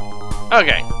 Yep.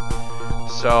 Okay.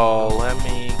 So, let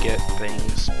me get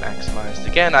things maximized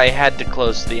again. I had to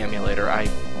close the emulator. I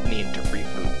need to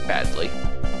reboot badly.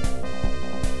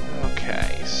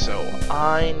 Okay, so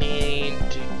I need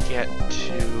to get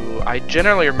to... I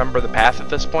generally remember the path at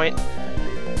this point.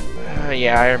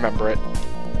 Yeah, I remember it.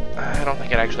 I don't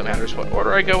think it actually matters what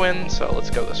order I go in, so let's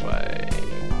go this way.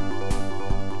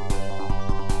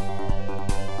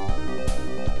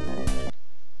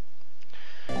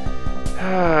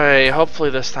 Hopefully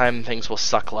this time things will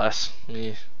suck less.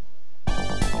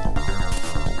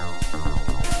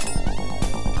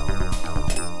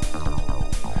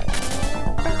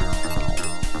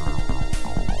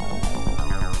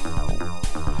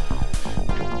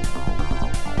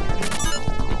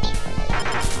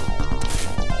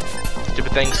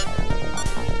 Stupid things.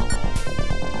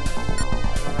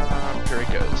 Here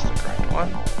he goes, the correct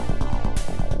one.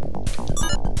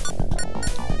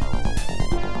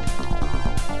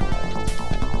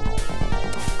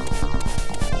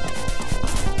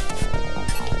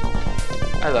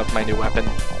 I love my new weapon.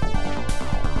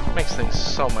 Makes things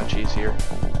so much easier.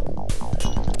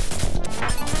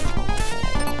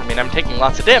 I mean, I'm taking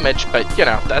lots of damage, but, you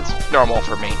know, that's normal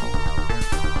for me.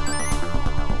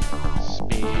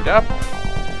 Speed up.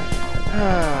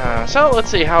 So,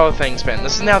 let's see how things been.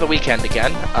 This is now the weekend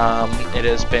again. It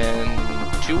has been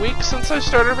 2 weeks since I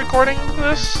started recording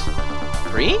this.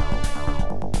 3?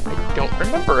 I don't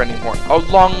remember anymore. A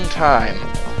long time.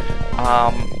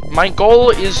 My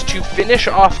goal is to finish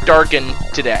off DARGON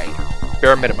today,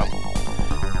 bare minimum.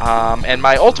 And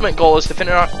my ultimate goal is to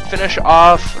finish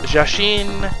off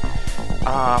Jashin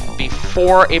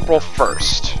before April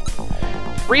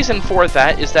 1st. Reason for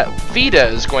that is that Vita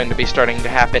is going to be starting to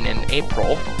happen in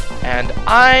April, and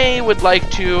I would like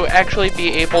to actually be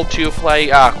able to play...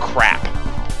 crap.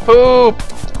 Poop!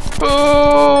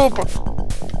 Poop!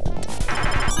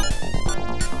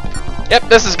 Yep,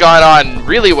 this has gone on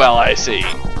really well, I see.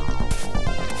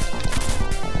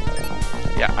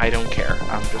 Yeah, I don't care.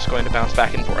 I'm just going to bounce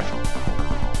back and forth.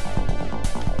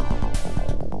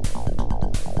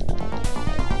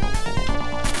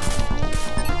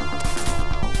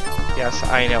 Yes,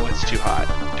 I know it's too hot.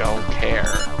 Don't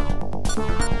care.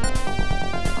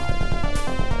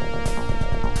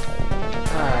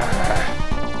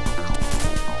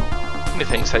 Many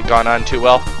things had gone on too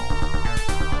well.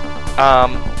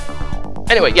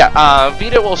 Anyway, yeah,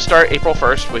 Vita will start April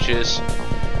 1st, which is,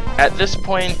 at this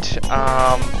point,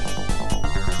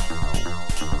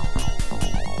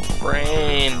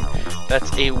 brain,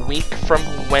 that's a week from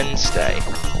Wednesday.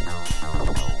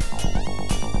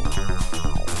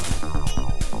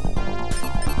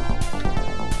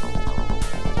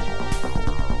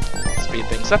 Speed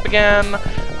things up again.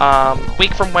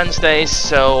 Week from Wednesday,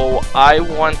 so I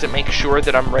want to make sure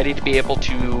that I'm ready to be able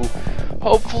to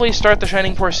hopefully start the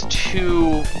Shining Force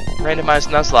 2 randomized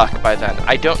Nuzlocke by then.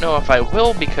 I don't know if I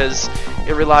will because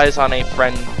it relies on a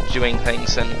friend doing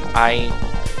things, and I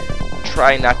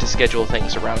try not to schedule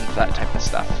things around that type of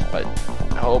stuff, but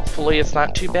hopefully it's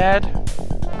not too bad.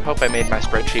 I hope I made my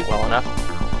spreadsheet well enough.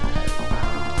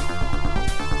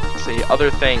 Let's see, other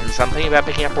things. I'm thinking about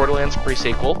picking up Borderlands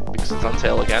pre-sequel because it's on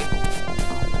sale again.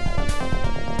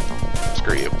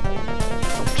 Screw you.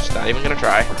 I'm just not even gonna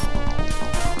try.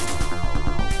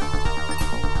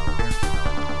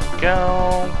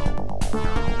 Go.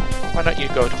 Why don't you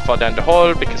go to Fall Down to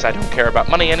Hold because I don't care about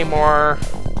money anymore.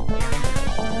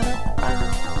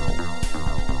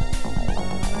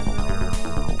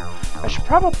 I should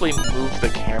probably move the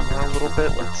camera a little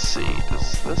bit. Let's see,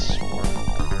 does this work?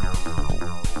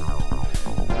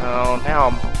 Oh, now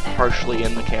I'm partially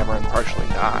in the camera and partially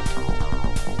not.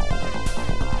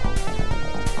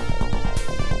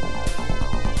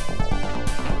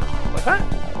 Like that?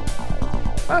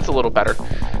 That's a little better.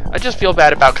 I just feel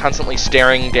bad about constantly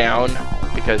staring down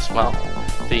because, well,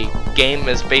 the game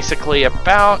is basically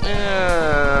about,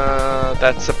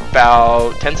 that's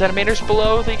about 10 centimeters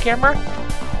below the camera.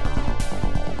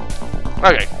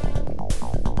 Okay.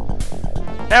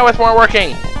 Now with more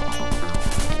working.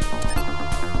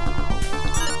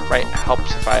 Right,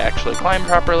 helps if I actually climb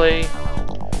properly.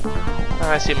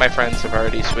 I see my friends have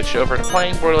already switched over to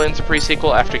playing Borderlands a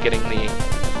pre-sequel after getting the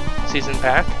season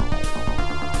pack.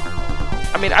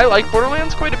 I mean, I like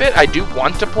Borderlands quite a bit. I do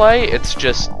want to play, it's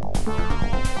just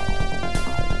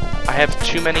I have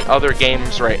too many other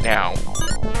games right now.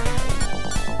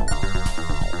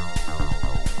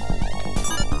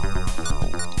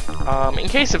 In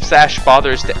case if Sash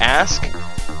bothers to ask,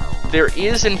 there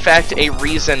is in fact a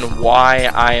reason why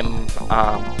I'm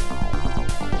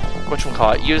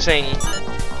using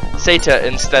Seta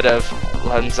instead of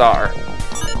Lanzar.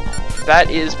 That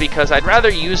is because I'd rather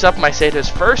use up my Setas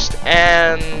first,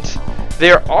 and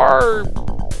there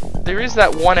is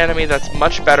that one enemy that's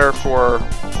much better for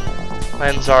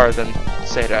Lanzar than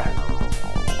Seta.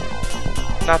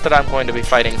 Not that I'm going to be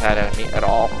fighting that enemy at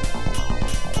all.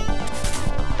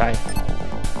 Die.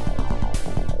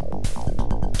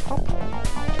 Hop.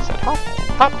 I said hop,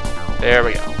 hop. There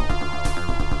we go.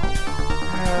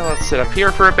 Let's sit up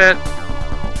here for a bit.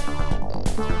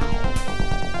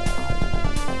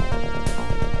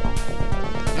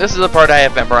 This is the part I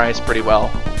have memorized pretty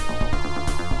well.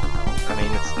 I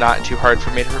mean, it's not too hard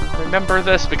for me to remember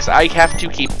this because I have to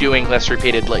keep doing this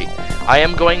repeatedly. I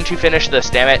am going to finish this,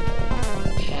 damn it.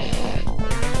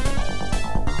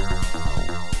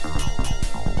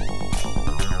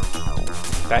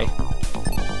 Die.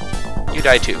 You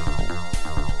die too.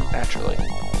 Naturally.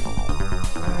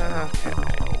 Okay.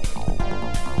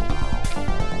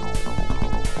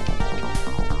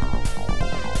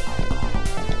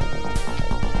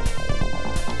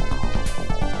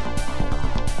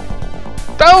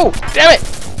 Oh! Damn it!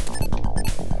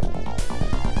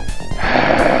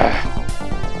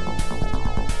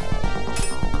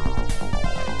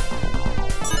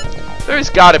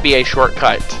 There's gotta be a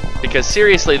shortcut, because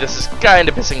seriously, this is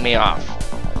kinda pissing me off.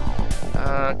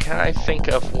 Can I think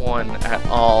of one at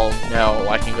all? No,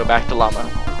 I can go back to Llama.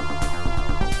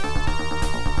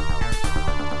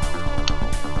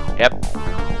 Yep.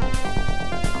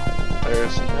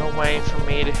 There's no way for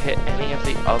me to hit any of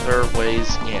the other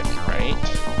ways in, right?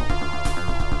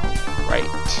 Right.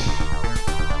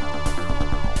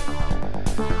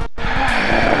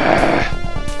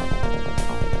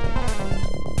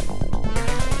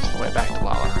 It's the way back to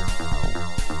Lala.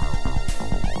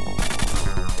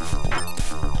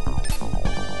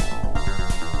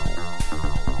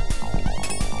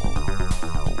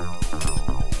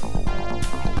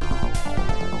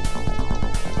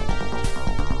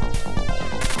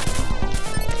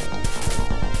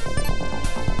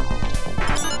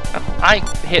 I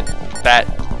hit that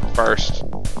first.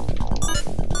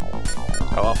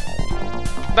 Oh well.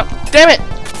 No, damn it!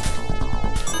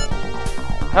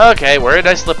 Okay, where did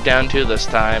I slip down to this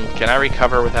time? Can I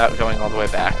recover without going all the way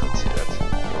back? Let's see, that's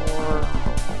 4.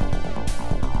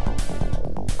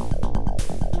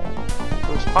 If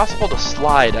it was possible to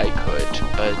slide, I could,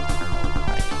 but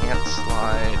I can't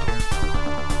slide.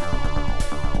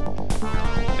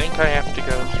 I think I have to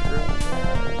go through.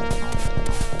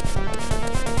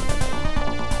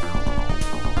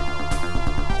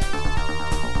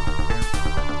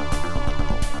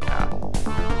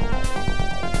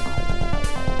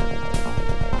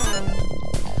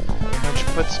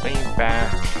 Puts me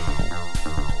back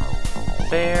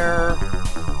there.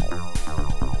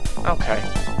 Okay.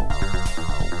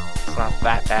 It's not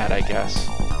that bad, I guess.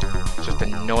 It's just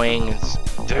annoying. It's...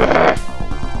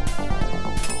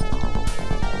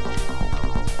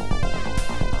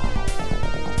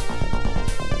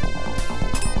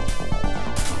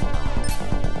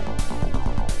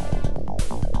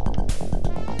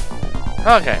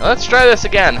 Okay, let's try this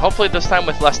again. Hopefully this time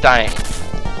with less dying.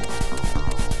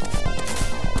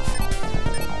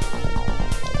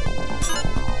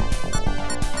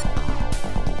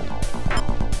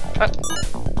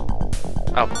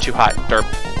 Oh, too hot. Derp.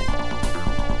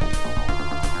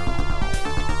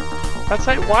 That's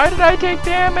like, why did I take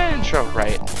damage? Oh,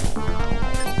 right.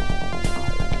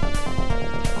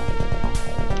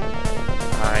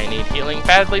 I need healing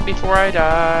badly before I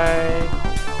die.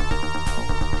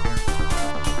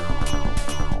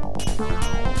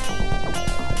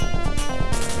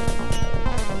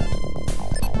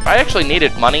 If I actually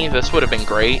needed money, this would have been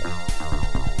great.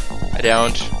 I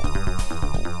don't.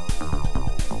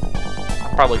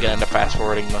 Probably gonna end up fast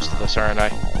forwarding most of this, aren't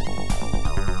I?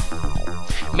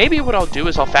 Maybe what I'll do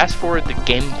is I'll fast forward the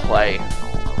gameplay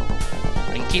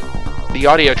and keep the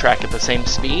audio track at the same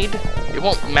speed. It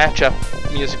won't match up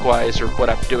music-wise or what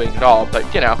I'm doing at all,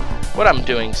 but you know, what I'm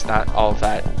doing is not all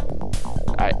that.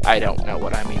 I don't know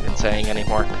what I'm even saying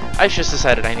anymore. I just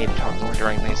decided I need to talk more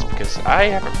during these because I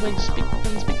haven't really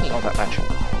been speaking all that much.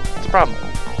 It's a problem.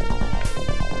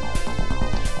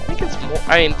 I think it's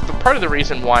part of the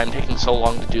reason why I'm taking so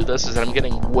long to do this is that I'm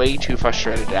getting way too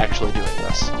frustrated actually doing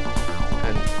this.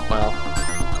 And, well,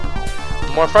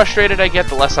 the more frustrated I get,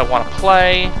 the less I want to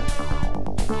play.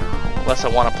 The less I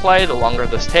want to play, the longer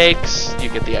this takes. You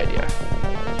get the idea.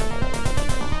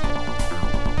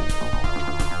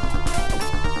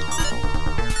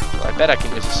 So I bet I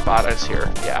can use a spot as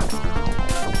here. Yeah.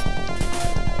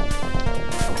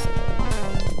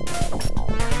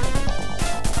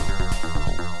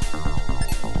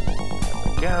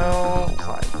 Go,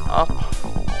 climb up.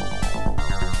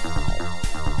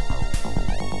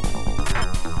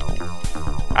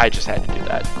 I just had to do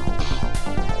that.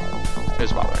 It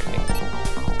was bothering me.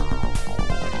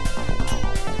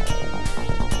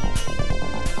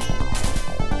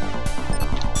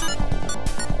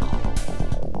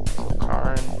 So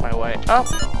car in my way up.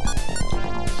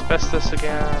 Asbestos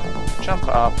again. Jump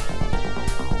up.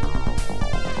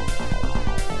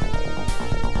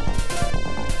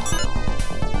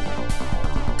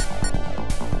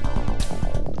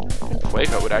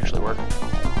 Fuego would actually work.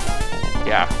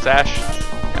 Yeah, Sash.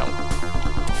 No.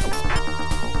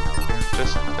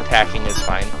 Just attacking is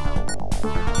fine.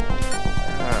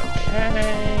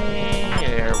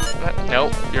 Okay.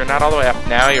 Nope, you're not all the way up.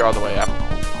 Now you're all the way up.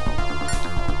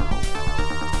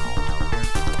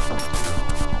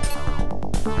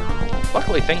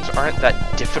 Luckily, things aren't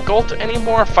that difficult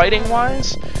anymore,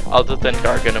 fighting-wise. Other than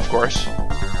Dargon, of course.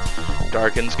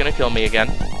 Dargon's gonna kill me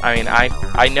again. I mean,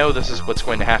 I know this is what's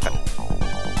going to happen.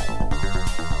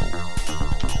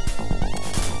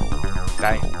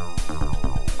 Die.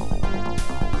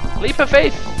 Leap of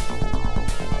faith!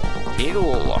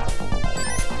 Heal.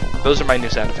 Those are my new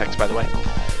sound effects, by the way.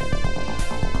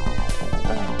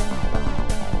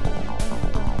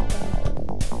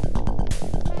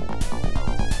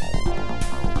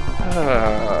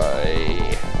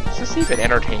 Is this even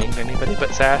entertaining to anybody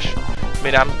but Sash? I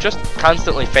mean, I'm just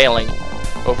constantly failing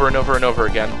over and over and over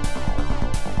again.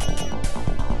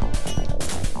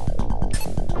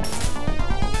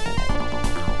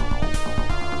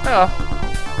 Well,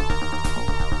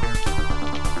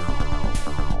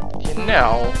 you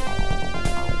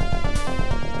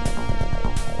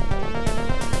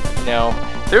know,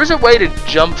 there's a way to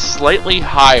jump slightly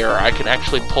higher. I can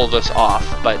actually pull this off,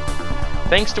 but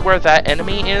thanks to where that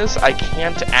enemy is, I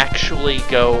can't actually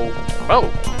go. Oh,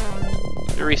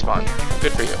 you respawn.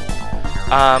 Good for you.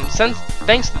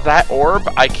 Thanks to that orb,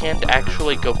 I can't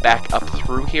actually go back up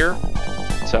through here,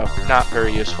 so not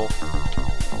very useful.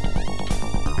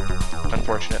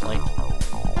 Unfortunately.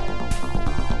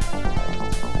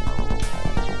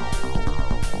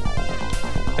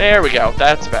 There we go,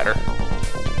 that's better.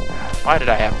 Why did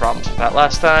I have problems with that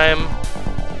last time?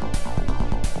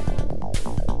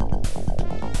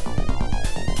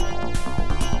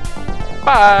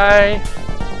 Bye!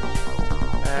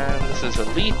 And this is a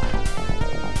leap.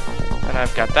 And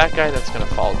I've got that guy that's gonna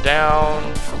fall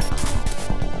down.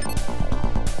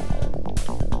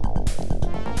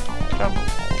 Jump.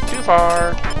 Too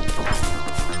far.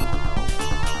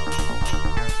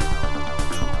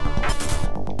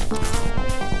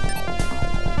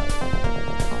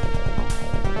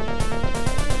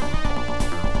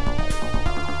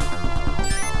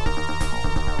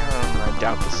 I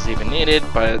doubt this is even needed,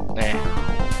 but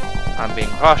I'm being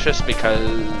cautious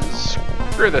because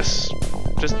screw this.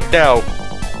 Just no.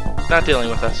 Not dealing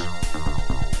with this.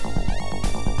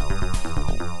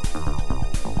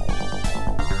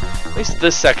 At least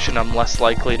this section I'm less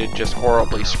likely to just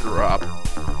horribly screw up.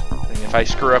 And if I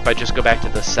screw up, I just go back to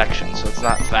this section, so it's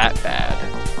not that bad.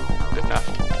 Good enough.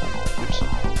 Oops.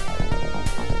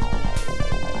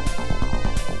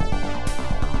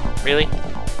 Really?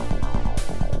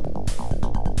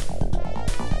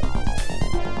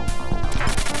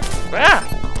 Ah!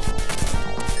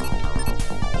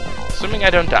 Assuming I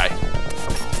don't die.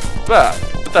 What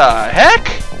the heck?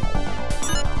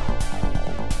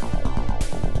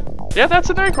 Yeah, that's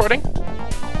in the recording.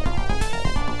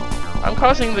 I'm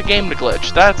causing the game to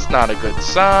glitch. That's not a good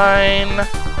sign.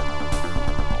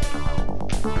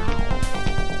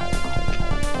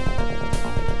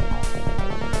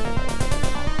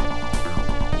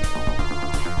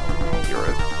 Okay,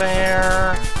 you're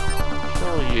there.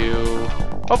 Kill you.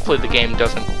 Hopefully the game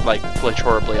doesn't, like, glitch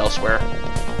horribly elsewhere.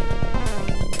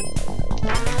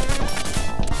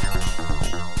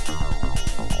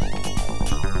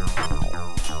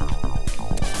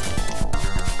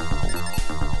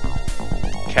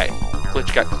 Okay,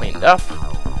 glitch got cleaned up.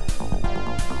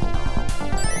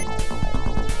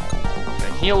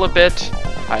 Gonna heal a bit.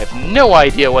 I have no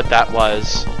idea what that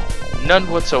was. None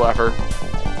whatsoever.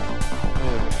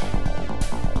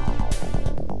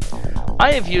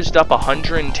 I have used up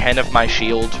 110 of my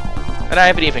shield, and I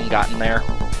haven't even gotten there.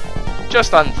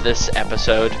 Just on this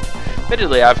episode.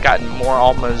 Admittedly, I've gotten more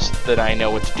almas than I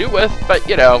know what to do with, but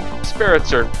you know,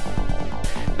 spirits are...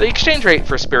 The exchange rate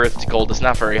for spirits to gold is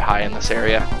not very high in this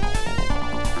area.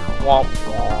 Womp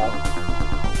womp.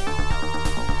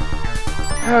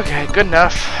 Okay, good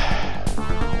enough.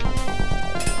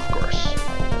 Of course.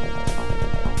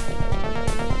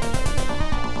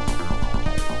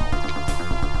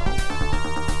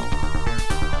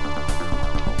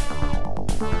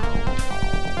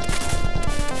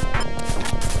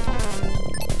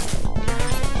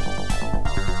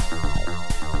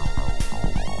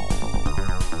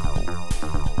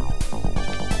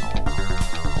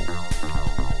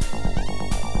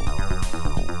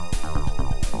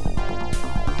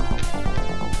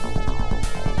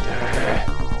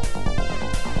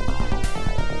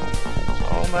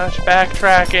 Much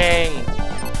backtracking!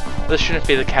 This shouldn't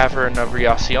be the Cavern of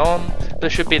Riacion.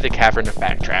 This should be the Cavern of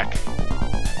Backtrack.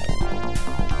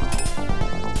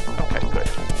 Okay, good.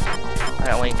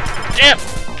 I only... Damn!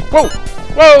 Whoa!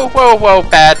 Whoa, whoa, whoa!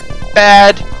 Bad.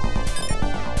 Bad!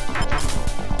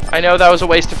 I know that was a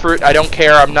waste of fruit. I don't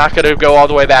care. I'm not gonna go all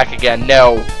the way back again.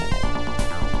 No.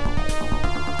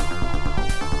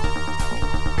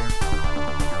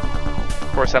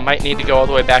 Of course, I might need to go all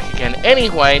the way back again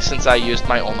anyway, since I used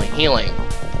my only healing.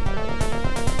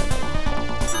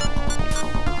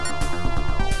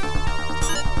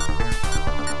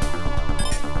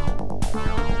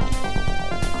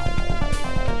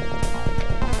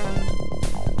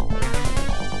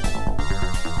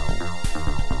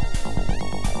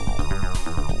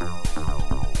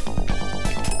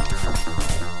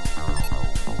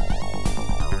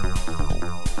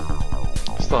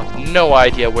 Still have no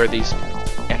idea where these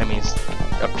enemies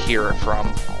appear from.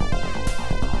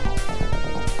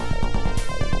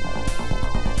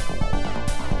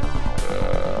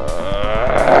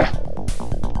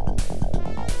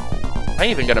 Am I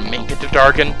even gonna make it to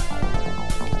Dargon?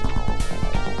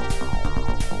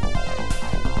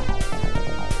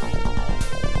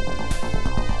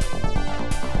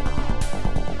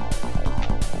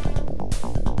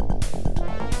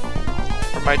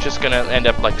 Or am I just gonna end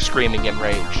up like screaming in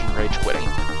rage and rage quitting?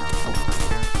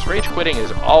 Rage quitting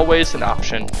is always an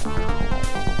option.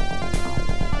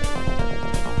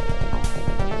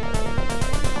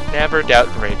 Never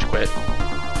doubt the rage quit.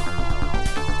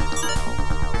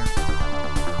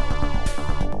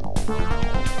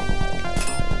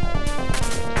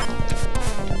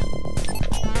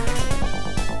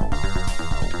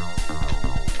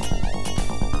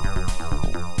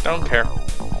 Don't care.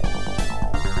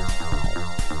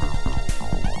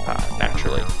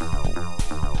 Naturally.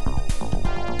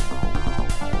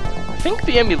 I think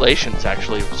the emulations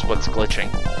actually was what's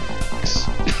glitching.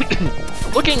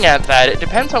 Looking at that, it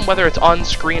depends on whether it's on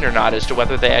screen or not as to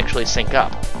whether they actually sync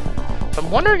up. So I'm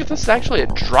wondering if this is actually a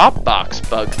Dropbox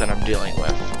bug that I'm dealing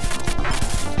with.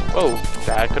 Whoa,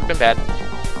 that could have been bad.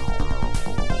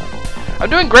 I'm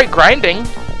doing great grinding,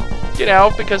 you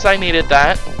know, because I needed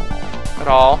that at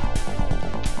all.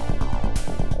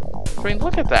 I mean,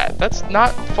 look at that. That's not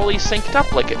fully synced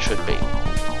up like it should be.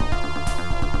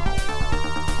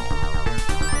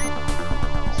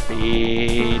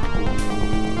 Speed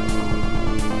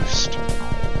boost.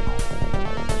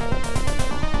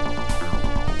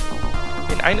 I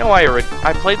mean, I know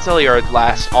I played Zeliard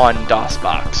last on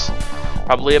DOSBox.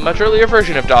 Probably a much earlier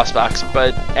version of DOSBox,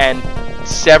 and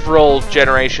several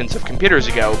generations of computers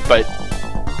ago, but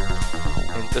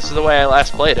this is the way I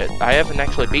last played it. I haven't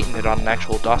actually beaten it on an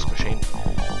actual DOS machine.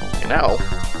 You know,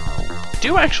 I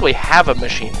do actually have a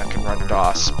machine that can run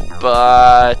DOS,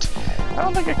 but I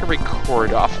don't think I can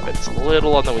record off of it. It's a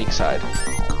little on the weak side.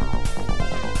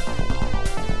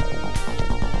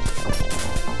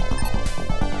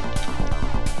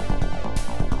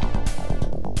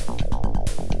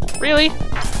 Really?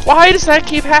 Why does that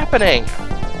keep happening?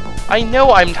 I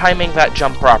know I'm timing that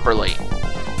jump properly.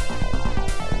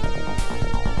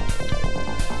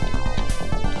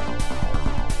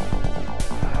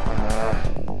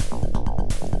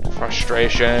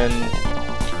 Frustration.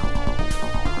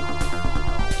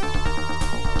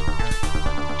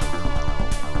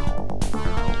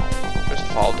 Just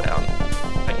fall down.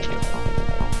 Thank you.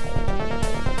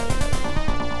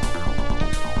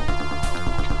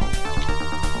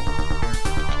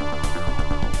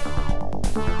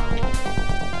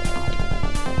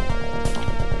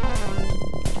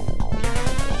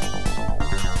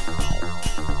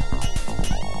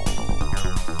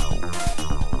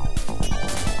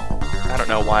 I don't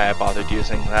know why I bothered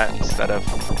using that instead of...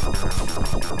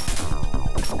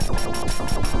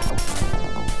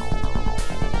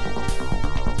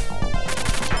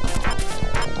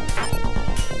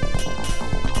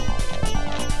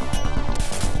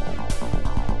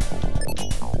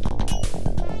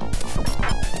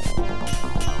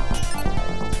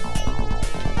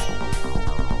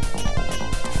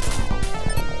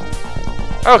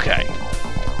 Okay.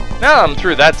 Now I'm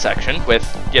through that section with,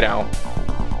 you know,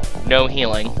 no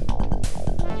healing.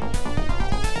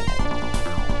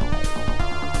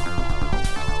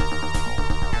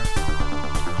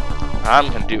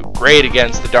 I'm gonna do great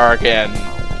against the Dargon.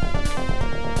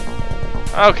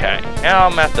 Okay, now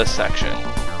I'm at this section.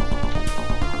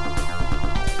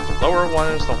 The lower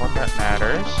one is the one that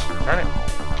matters. Darn it.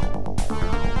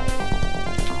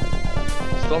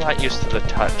 Still not used to the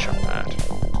touch on that.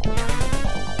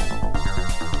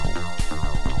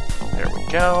 There we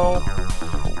go.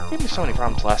 Gave me so many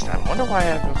problems last time. Wonder why I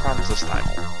have no problems this time.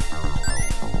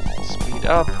 Speed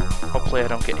up. Hopefully I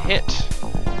don't get hit.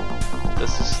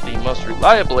 This is the most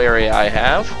reliable area I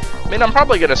have. I mean, I'm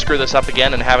probably going to screw this up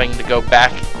again and having to go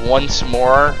back once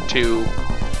more to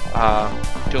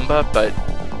Toomba, but...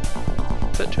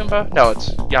 Is it Toomba? No,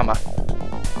 it's Yama.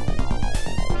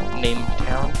 Name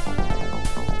town.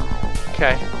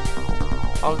 Okay.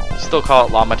 I'll still call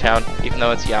it Llama Town, even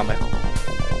though it's Yama.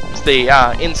 It's the,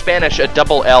 in Spanish, a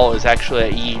double L is actually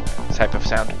a E type of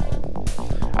sound.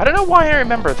 I don't know why I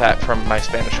remember that from my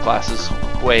Spanish classes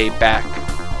way back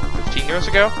 15 years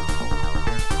ago?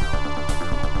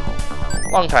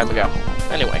 Long time ago.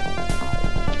 Anyway.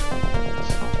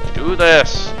 Let's do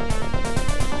this.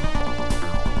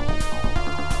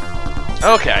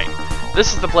 Okay.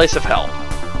 This is the place of hell.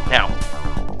 Now.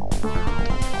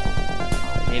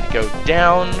 I need to go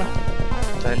down,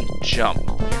 then jump.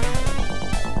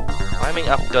 Climbing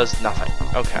up does nothing.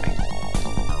 Okay.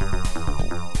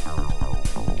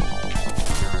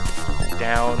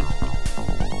 Down.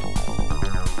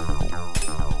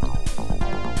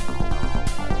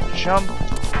 Jump.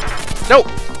 No!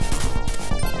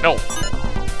 No!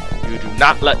 You do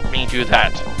not let me do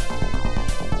that.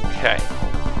 Okay.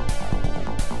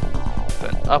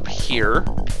 Then up here.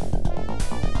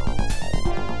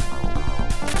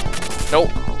 Nope.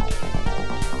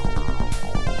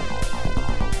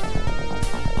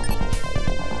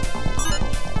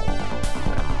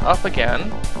 Then up again.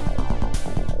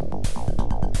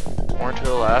 More to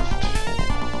the left.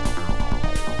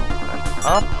 Then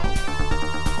up.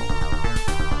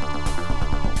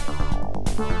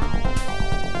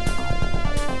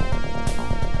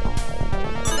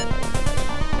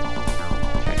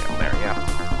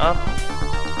 Up,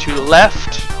 to the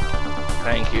left,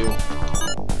 thank you.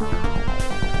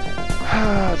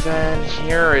 Then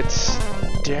here it's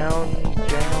down,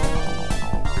 down.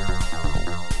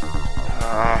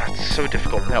 It's so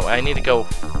difficult. No, I need to go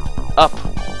up,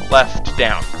 left,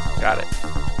 down. Got it.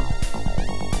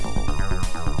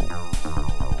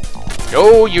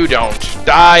 No, you don't.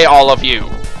 Die, all of you.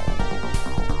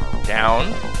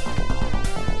 Down.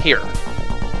 Here.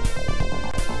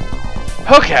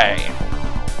 Okay.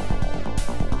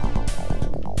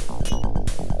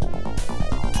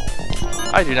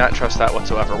 I do not trust that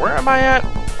whatsoever. Where am I at?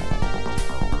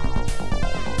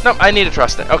 Nope, I need to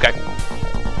trust it. Okay.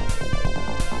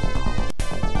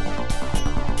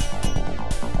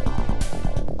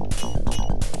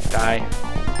 Die.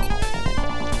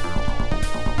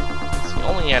 It's the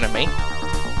only enemy.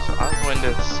 So I'm going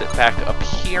to sit back up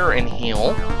here and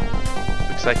heal.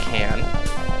 Because I can.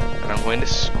 And I'm going to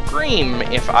scream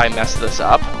if I mess this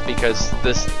up. Because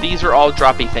these are all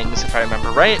droppy things, if I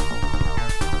remember right.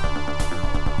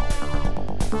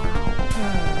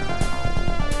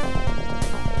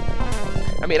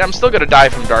 I mean, I'm still gonna die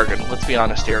from Dargon, let's be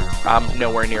honest here. I'm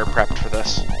nowhere near prepped for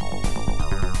this.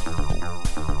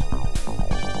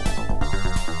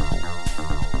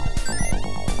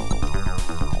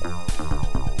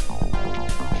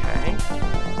 Okay.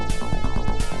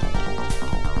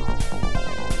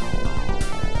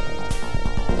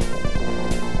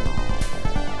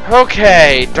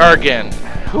 Okay, Dargon.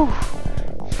 Whew.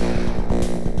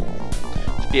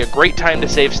 It'd be a great time to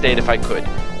save state if I could.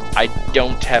 I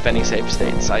don't have any save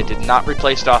states. I did not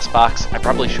replace DOSBox. I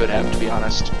probably should have, to be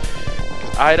honest.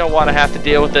 I don't want to have to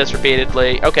deal with this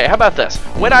repeatedly. Okay, how about this?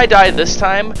 When I die this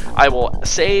time, I will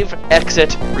save,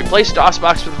 exit, replace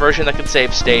DOSBox with a version that can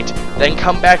save state, then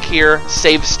come back here,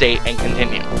 save state, and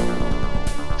continue.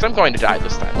 Because I'm going to die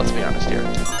this time, let's be honest here.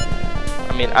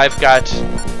 I mean, I've got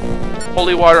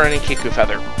Holy Water and a Kiku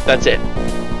Feather. That's it.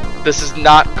 This is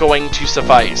not going to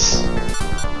suffice.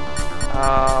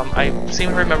 I seem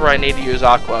to remember I need to use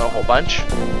Aqua a whole bunch.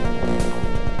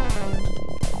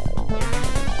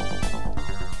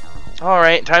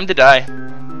 Alright, time to die.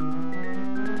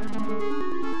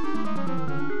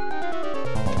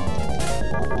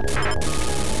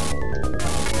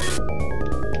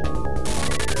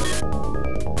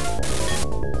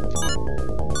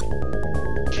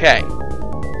 Okay.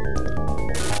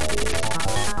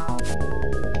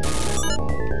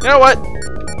 You know what?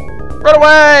 Run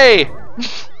away!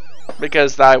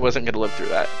 Because I wasn't going to live through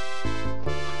that.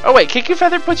 Oh wait, Kiku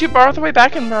Feather puts you all the way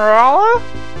back in Marala?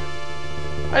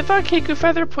 I thought Kiku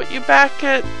Feather put you back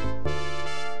at...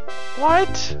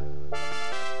 What?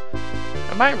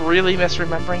 Am I really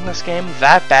misremembering this game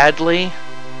that badly?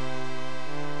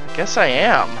 I guess I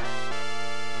am.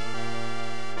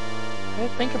 I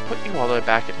didn't think I put you all the way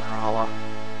back at Marala.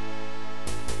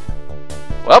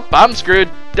 Well, I'm screwed.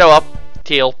 Oh well.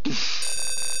 Teal.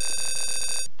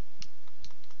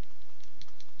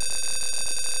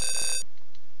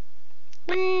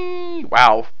 Whee!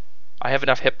 Wow. I have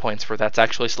enough hit points for that's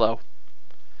actually slow.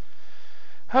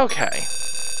 Okay.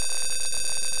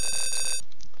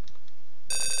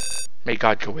 May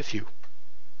God go with you.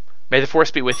 May the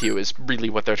Force be with you is really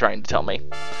what they're trying to tell me.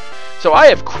 So I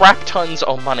have crap tons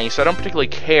of money, so I don't particularly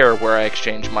care where I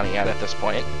exchange money at this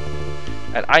point.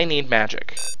 And I need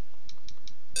magic.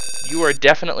 You are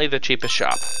definitely the cheapest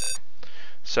shop.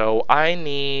 So I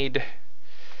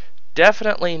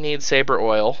definitely need saber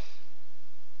oil.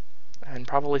 And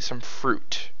probably some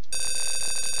fruit.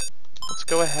 Let's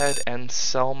go ahead and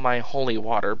sell my holy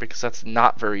water, because that's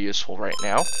not very useful right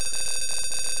now.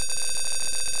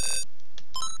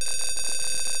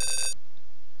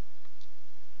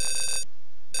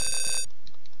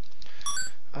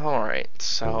 Alright,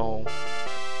 so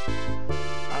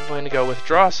I'm going to go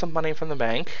withdraw some money from the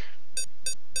bank.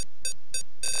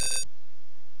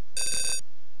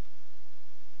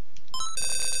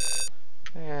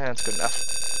 Yeah, that's good enough.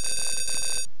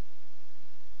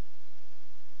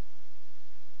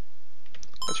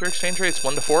 What's your exchange rate? It's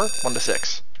 1 to 4? 1 to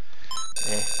 6.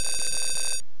 Eh.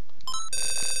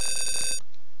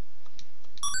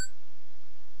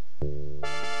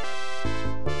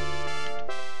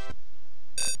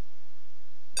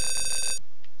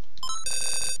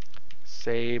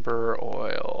 Saber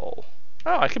oil.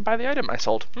 Oh, I could buy the item I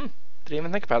sold. Didn't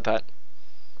even think about that.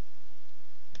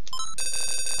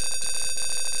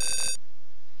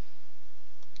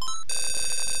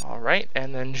 Alright,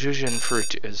 and then Jujin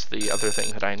fruit is the other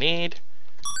thing that I need,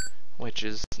 which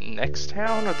is next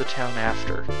town or the town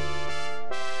after?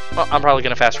 Well, I'm probably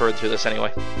going to fast forward through this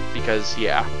anyway, because,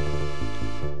 yeah.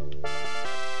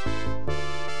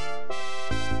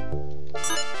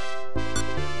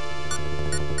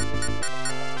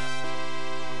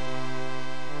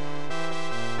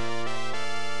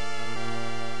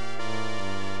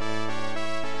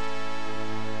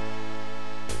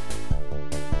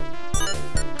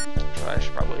 I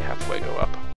should probably halfway go up.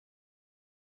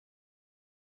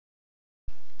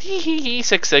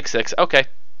 666. Okay.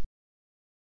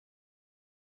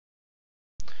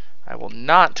 I will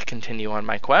not continue on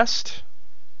my quest.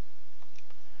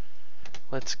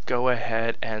 Let's go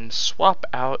ahead and swap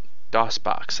out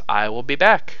DOSBox. I will be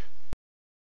back.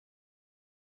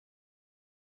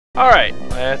 Alright,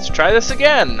 let's try this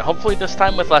again. Hopefully this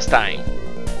time with less dying.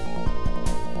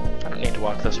 I don't need to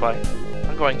walk this way.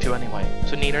 I'm going to anyway.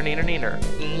 So neener, neener, neener.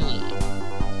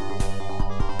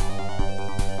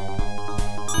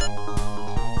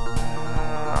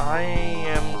 I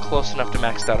am close enough to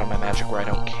maxed out on my magic where I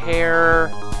don't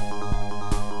care.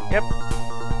 Yep.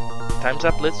 Time's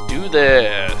up. Let's do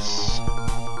this.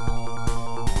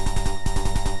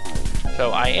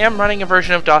 So I am running a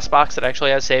version of DOSBox that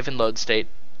actually has save and load state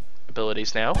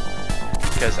abilities now,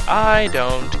 because I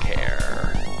don't care.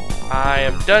 I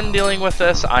am done dealing with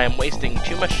this. I am wasting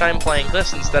too much time playing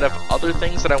this instead of other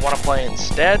things that I want to play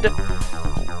instead.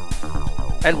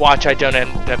 And watch, I don't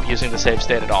end up using the save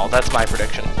state at all. That's my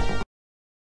prediction.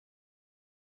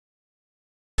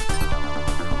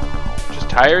 Just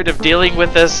tired of dealing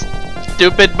with this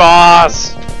stupid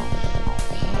boss!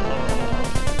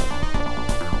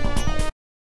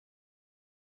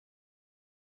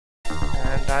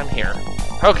 And I'm here.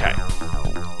 Okay.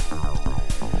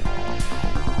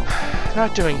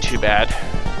 Not doing too bad.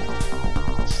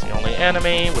 It's the only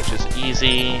enemy, which is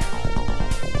easy.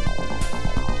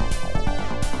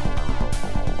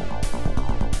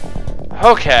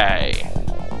 Okay.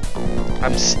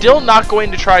 I'm still not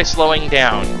going to try slowing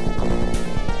down.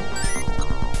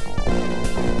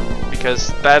 Because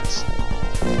that's...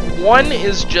 One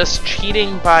is just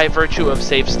cheating by virtue of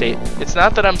save state. It's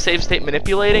not that I'm save state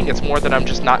manipulating, it's more that I'm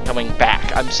just not going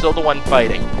back. I'm still the one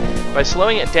fighting. By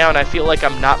slowing it down, I feel like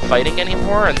I'm not fighting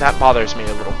anymore, and that bothers me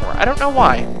a little more. I don't know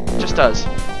why. It just does.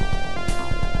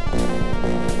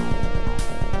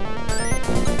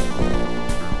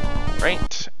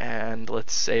 Right, and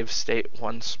let's save state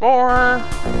once more.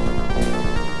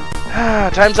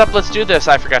 Time's up, let's do this.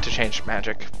 I forgot to change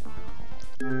magic.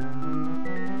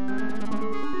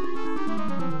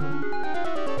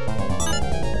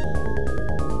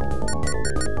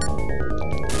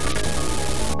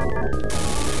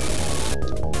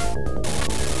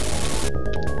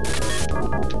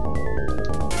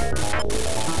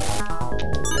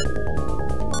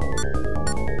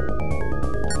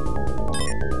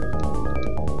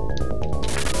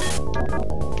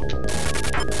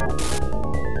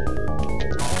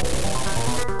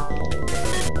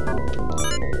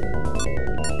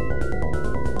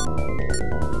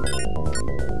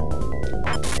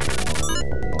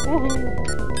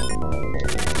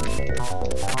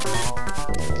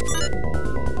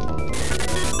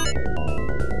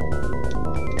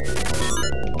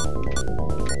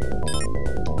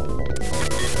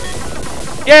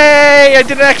 Yay! I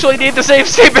didn't actually need the save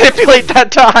state manipulate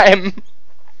that time!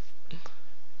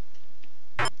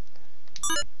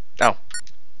 Oh.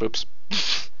 Oops.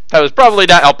 That was probably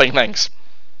not helping things.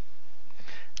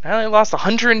 I only lost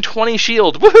 120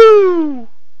 shield. Woohoo!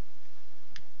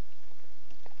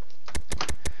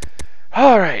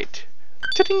 Alright.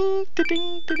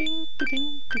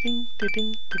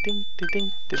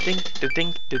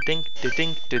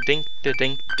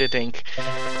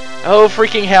 Oh,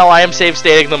 freaking hell, I am save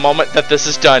stating the moment that this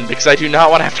is done, because I do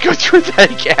not want to have to go through that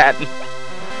again.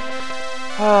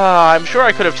 I'm sure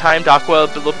I could have timed Aqua a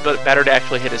little bit better to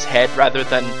actually hit his head, rather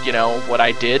than, you know, what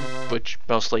I did, which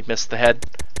mostly missed the head.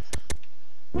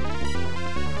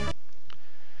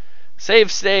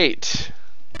 Save state.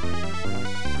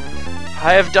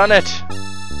 I have done it.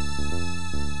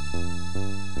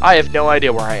 I have no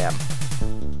idea where I am.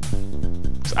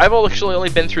 I've actually only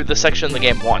been through this section of the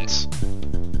game once.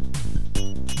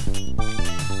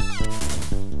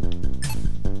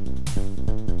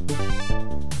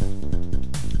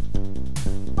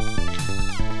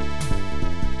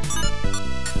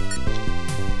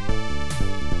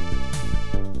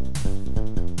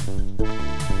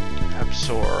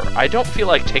 Absorb. I don't feel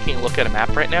like taking a look at a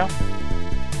map right now.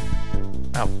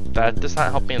 Oh, that does not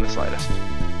help me in the slightest.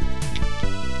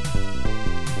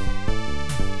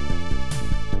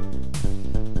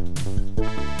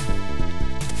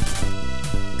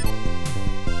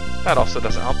 That also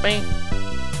doesn't help me.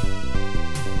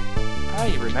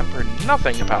 I remember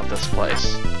nothing about this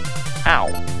place. Ow.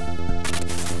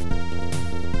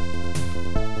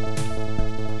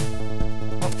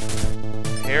 Oh.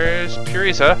 Here's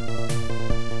Purisa.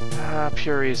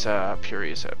 Purisa.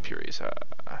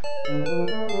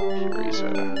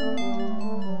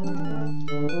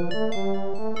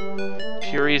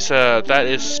 Purisa, that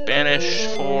is Spanish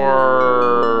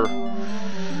for...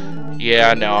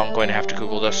 Yeah, no, I'm going to have to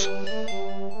Google this.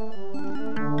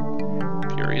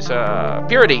 Purisa...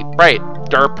 Purity! Right!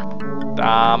 Derp.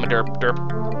 I'm a derp.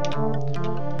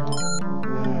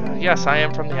 Yes, I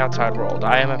am from the outside world.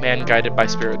 I am a man guided by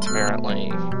spirits,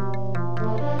 apparently.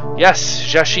 Yes,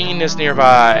 Jashin is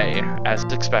nearby, as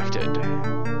expected.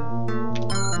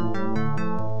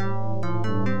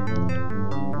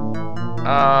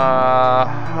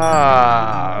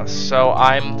 So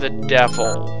I'm the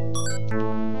devil.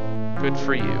 Good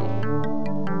for you.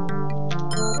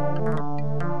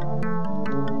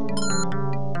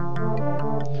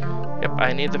 Yep,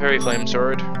 I need the Fairy Flame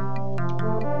Sword.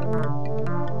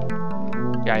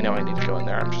 Yeah, I know I need to go in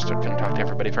there. I'm just going to talk to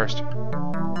everybody first.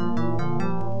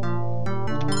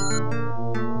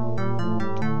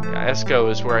 Yeah, Esco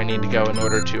is where I need to go in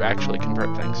order to actually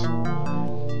convert things.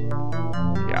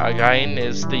 Yeah, Again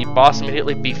is the boss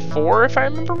immediately before, if I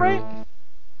remember right.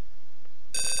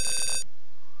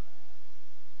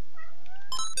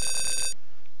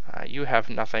 You have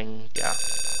nothing, yeah.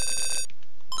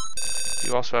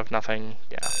 You also have nothing,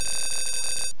 yeah.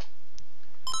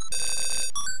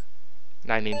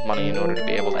 And I need money in order to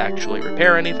be able to actually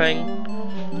repair anything.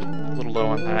 A little low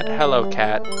on that. Hello,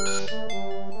 cat.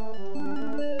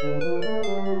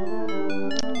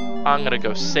 I'm gonna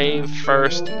go save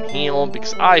first and heal,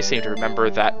 because I seem to remember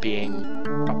that being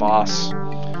a boss.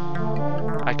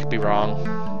 I could be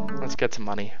wrong. Let's get some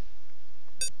money.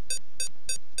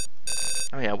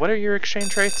 Oh yeah, what are your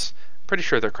exchange rates? Pretty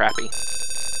sure they're crappy.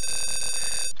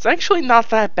 It's actually not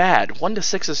that bad. 1 to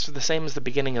 6 is the same as the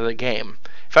beginning of the game.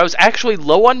 If I was actually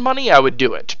low on money, I would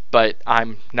do it, but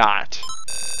I'm not.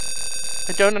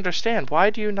 I don't understand. Why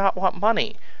do you not want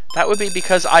money? That would be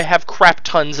because I have crap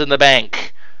tons in the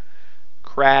bank.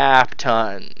 Crap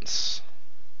tons.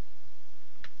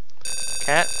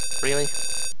 Cat? Really?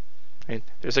 I mean,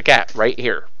 there's a cat right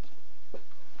here.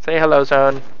 Say hello,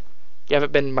 Zone. You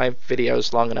haven't been in my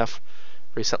videos long enough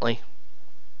recently.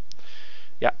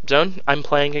 Yeah, Zone, I'm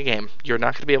playing a game. You're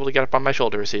not going to be able to get up on my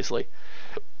shoulder as easily.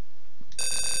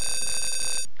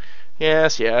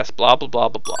 Yes, yes, blah, blah, blah,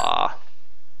 blah, blah.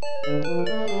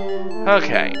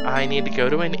 Okay, I need to go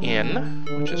to an inn,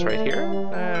 which is right here.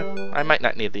 I might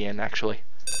not need the inn, actually.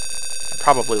 I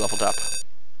probably leveled up.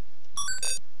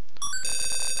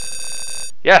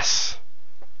 Yes!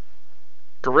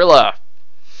 Gorilla!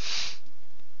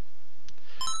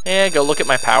 And go look at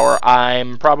my power.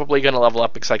 I'm probably going to level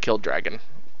up because I killed Dragon.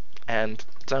 And,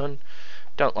 Zone,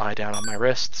 don't lie down on my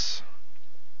wrists.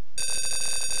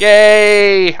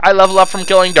 Yay! I level up from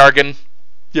killing Dargon.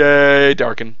 Yay,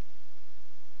 Dargon.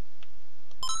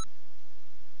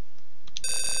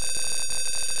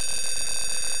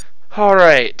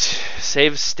 Alright,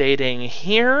 save stating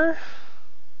here.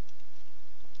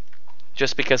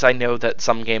 Just because I know that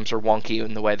some games are wonky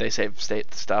in the way they save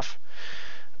state stuff.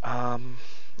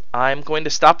 I'm going to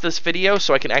stop this video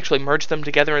so I can actually merge them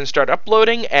together and start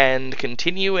uploading, and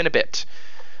continue in a bit.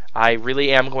 I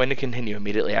really am going to continue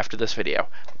immediately after this video.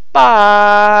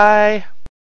 Bye!